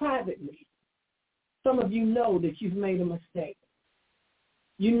it privately. Some of you know that you've made a mistake.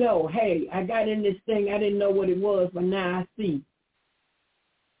 You know, hey, I got in this thing, I didn't know what it was, but now I see.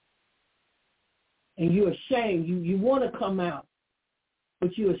 And you're ashamed. You want to come out,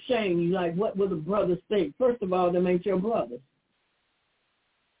 but you're ashamed. You're like, what will the brothers think? First of all, them ain't your brothers.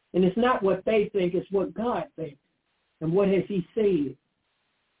 And it's not what they think, it's what God thinks. And what has he said?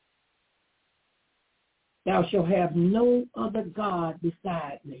 Thou shalt have no other God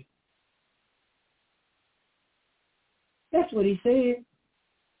beside me. That's what he said.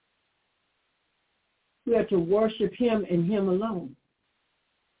 We have to worship him and him alone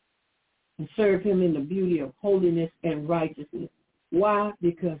and serve him in the beauty of holiness and righteousness. Why?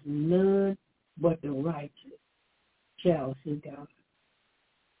 Because none but the righteous shall see God.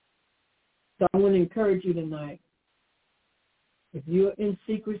 So I want to encourage you tonight, if you're in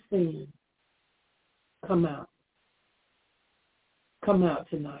secret sin, come out. Come out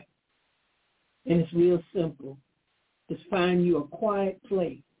tonight. And it's real simple. Just find you a quiet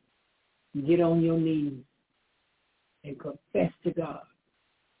place. Get on your knees and confess to God.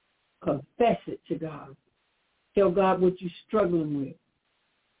 Confess it to God. Tell God what you're struggling with.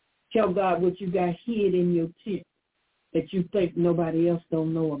 Tell God what you got hid in your tent that you think nobody else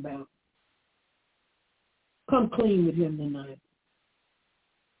don't know about. Come clean with him tonight.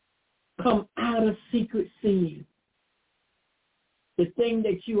 Come out of secret sin. The thing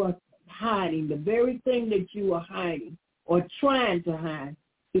that you are hiding, the very thing that you are hiding or trying to hide,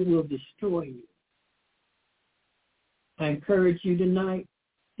 it will destroy you. I encourage you tonight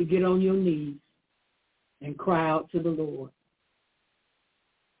to get on your knees and cry out to the Lord.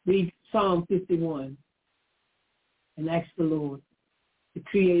 Read Psalm 51 and ask the Lord to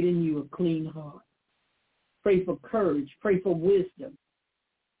create in you a clean heart. Pray for courage. Pray for wisdom.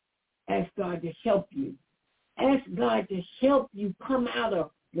 Ask God to help you. Ask God to help you come out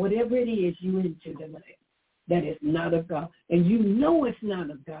of whatever it is you're into tonight that is not of God. And you know it's not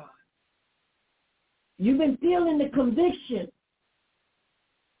of God. You've been feeling the conviction.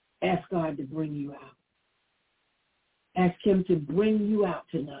 Ask God to bring you out. Ask him to bring you out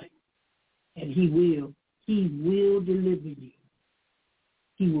tonight. And he will. He will deliver you.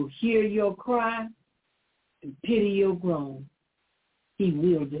 He will hear your cry and pity your groan. He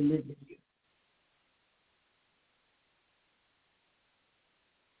will deliver you.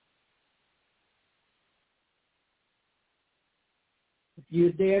 If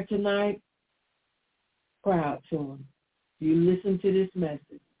you're there tonight, cry out to him. If you listen to this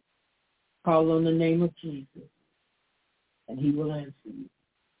message, call on the name of Jesus, and he will answer you.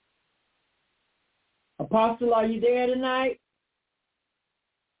 Apostle, are you there tonight?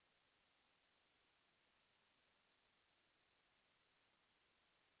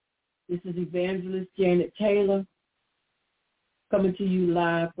 This is Evangelist Janet Taylor coming to you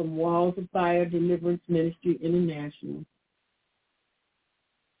live from Walls of Fire Deliverance Ministry International,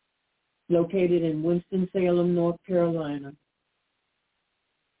 located in Winston-Salem, North Carolina.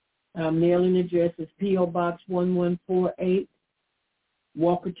 Our mailing address is P.O. Box 1148,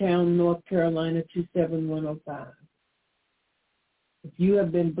 Walkertown, North Carolina, 27105. If you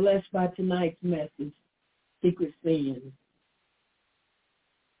have been blessed by tonight's message, Secret Sins,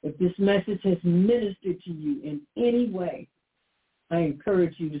 if this message has ministered to you in any way, I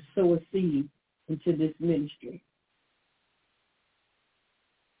encourage you to sow a seed into this ministry.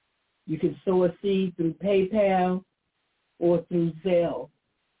 You can sow a seed through PayPal or through Zelle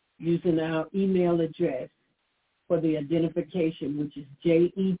using our email address for the identification, which is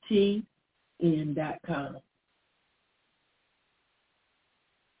jetn.com.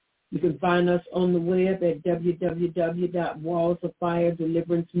 You can find us on the web at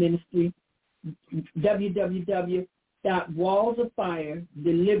www.wallsoffiredeliveranceministry,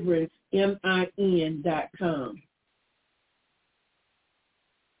 www.wallsoffiredeliverancemin.com.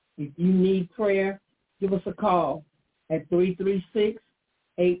 If you need prayer, give us a call at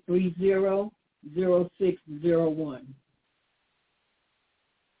 336-830-0601.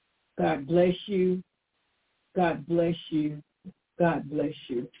 God bless you. God bless you. God bless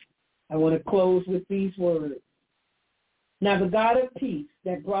you. I want to close with these words. Now the God of peace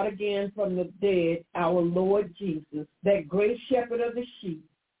that brought again from the dead our Lord Jesus, that great shepherd of the sheep,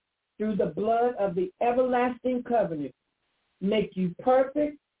 through the blood of the everlasting covenant, make you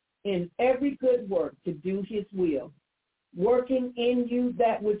perfect in every good work to do his will, working in you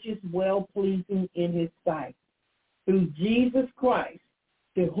that which is well-pleasing in his sight. Through Jesus Christ,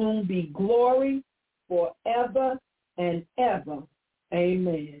 to whom be glory forever and ever.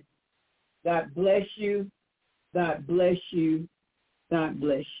 Amen. God bless you. God bless you. God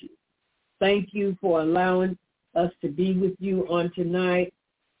bless you. Thank you for allowing us to be with you on tonight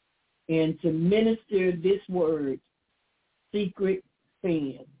and to minister this word, Secret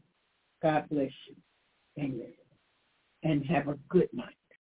Sin. God bless you. Amen. And have a good night.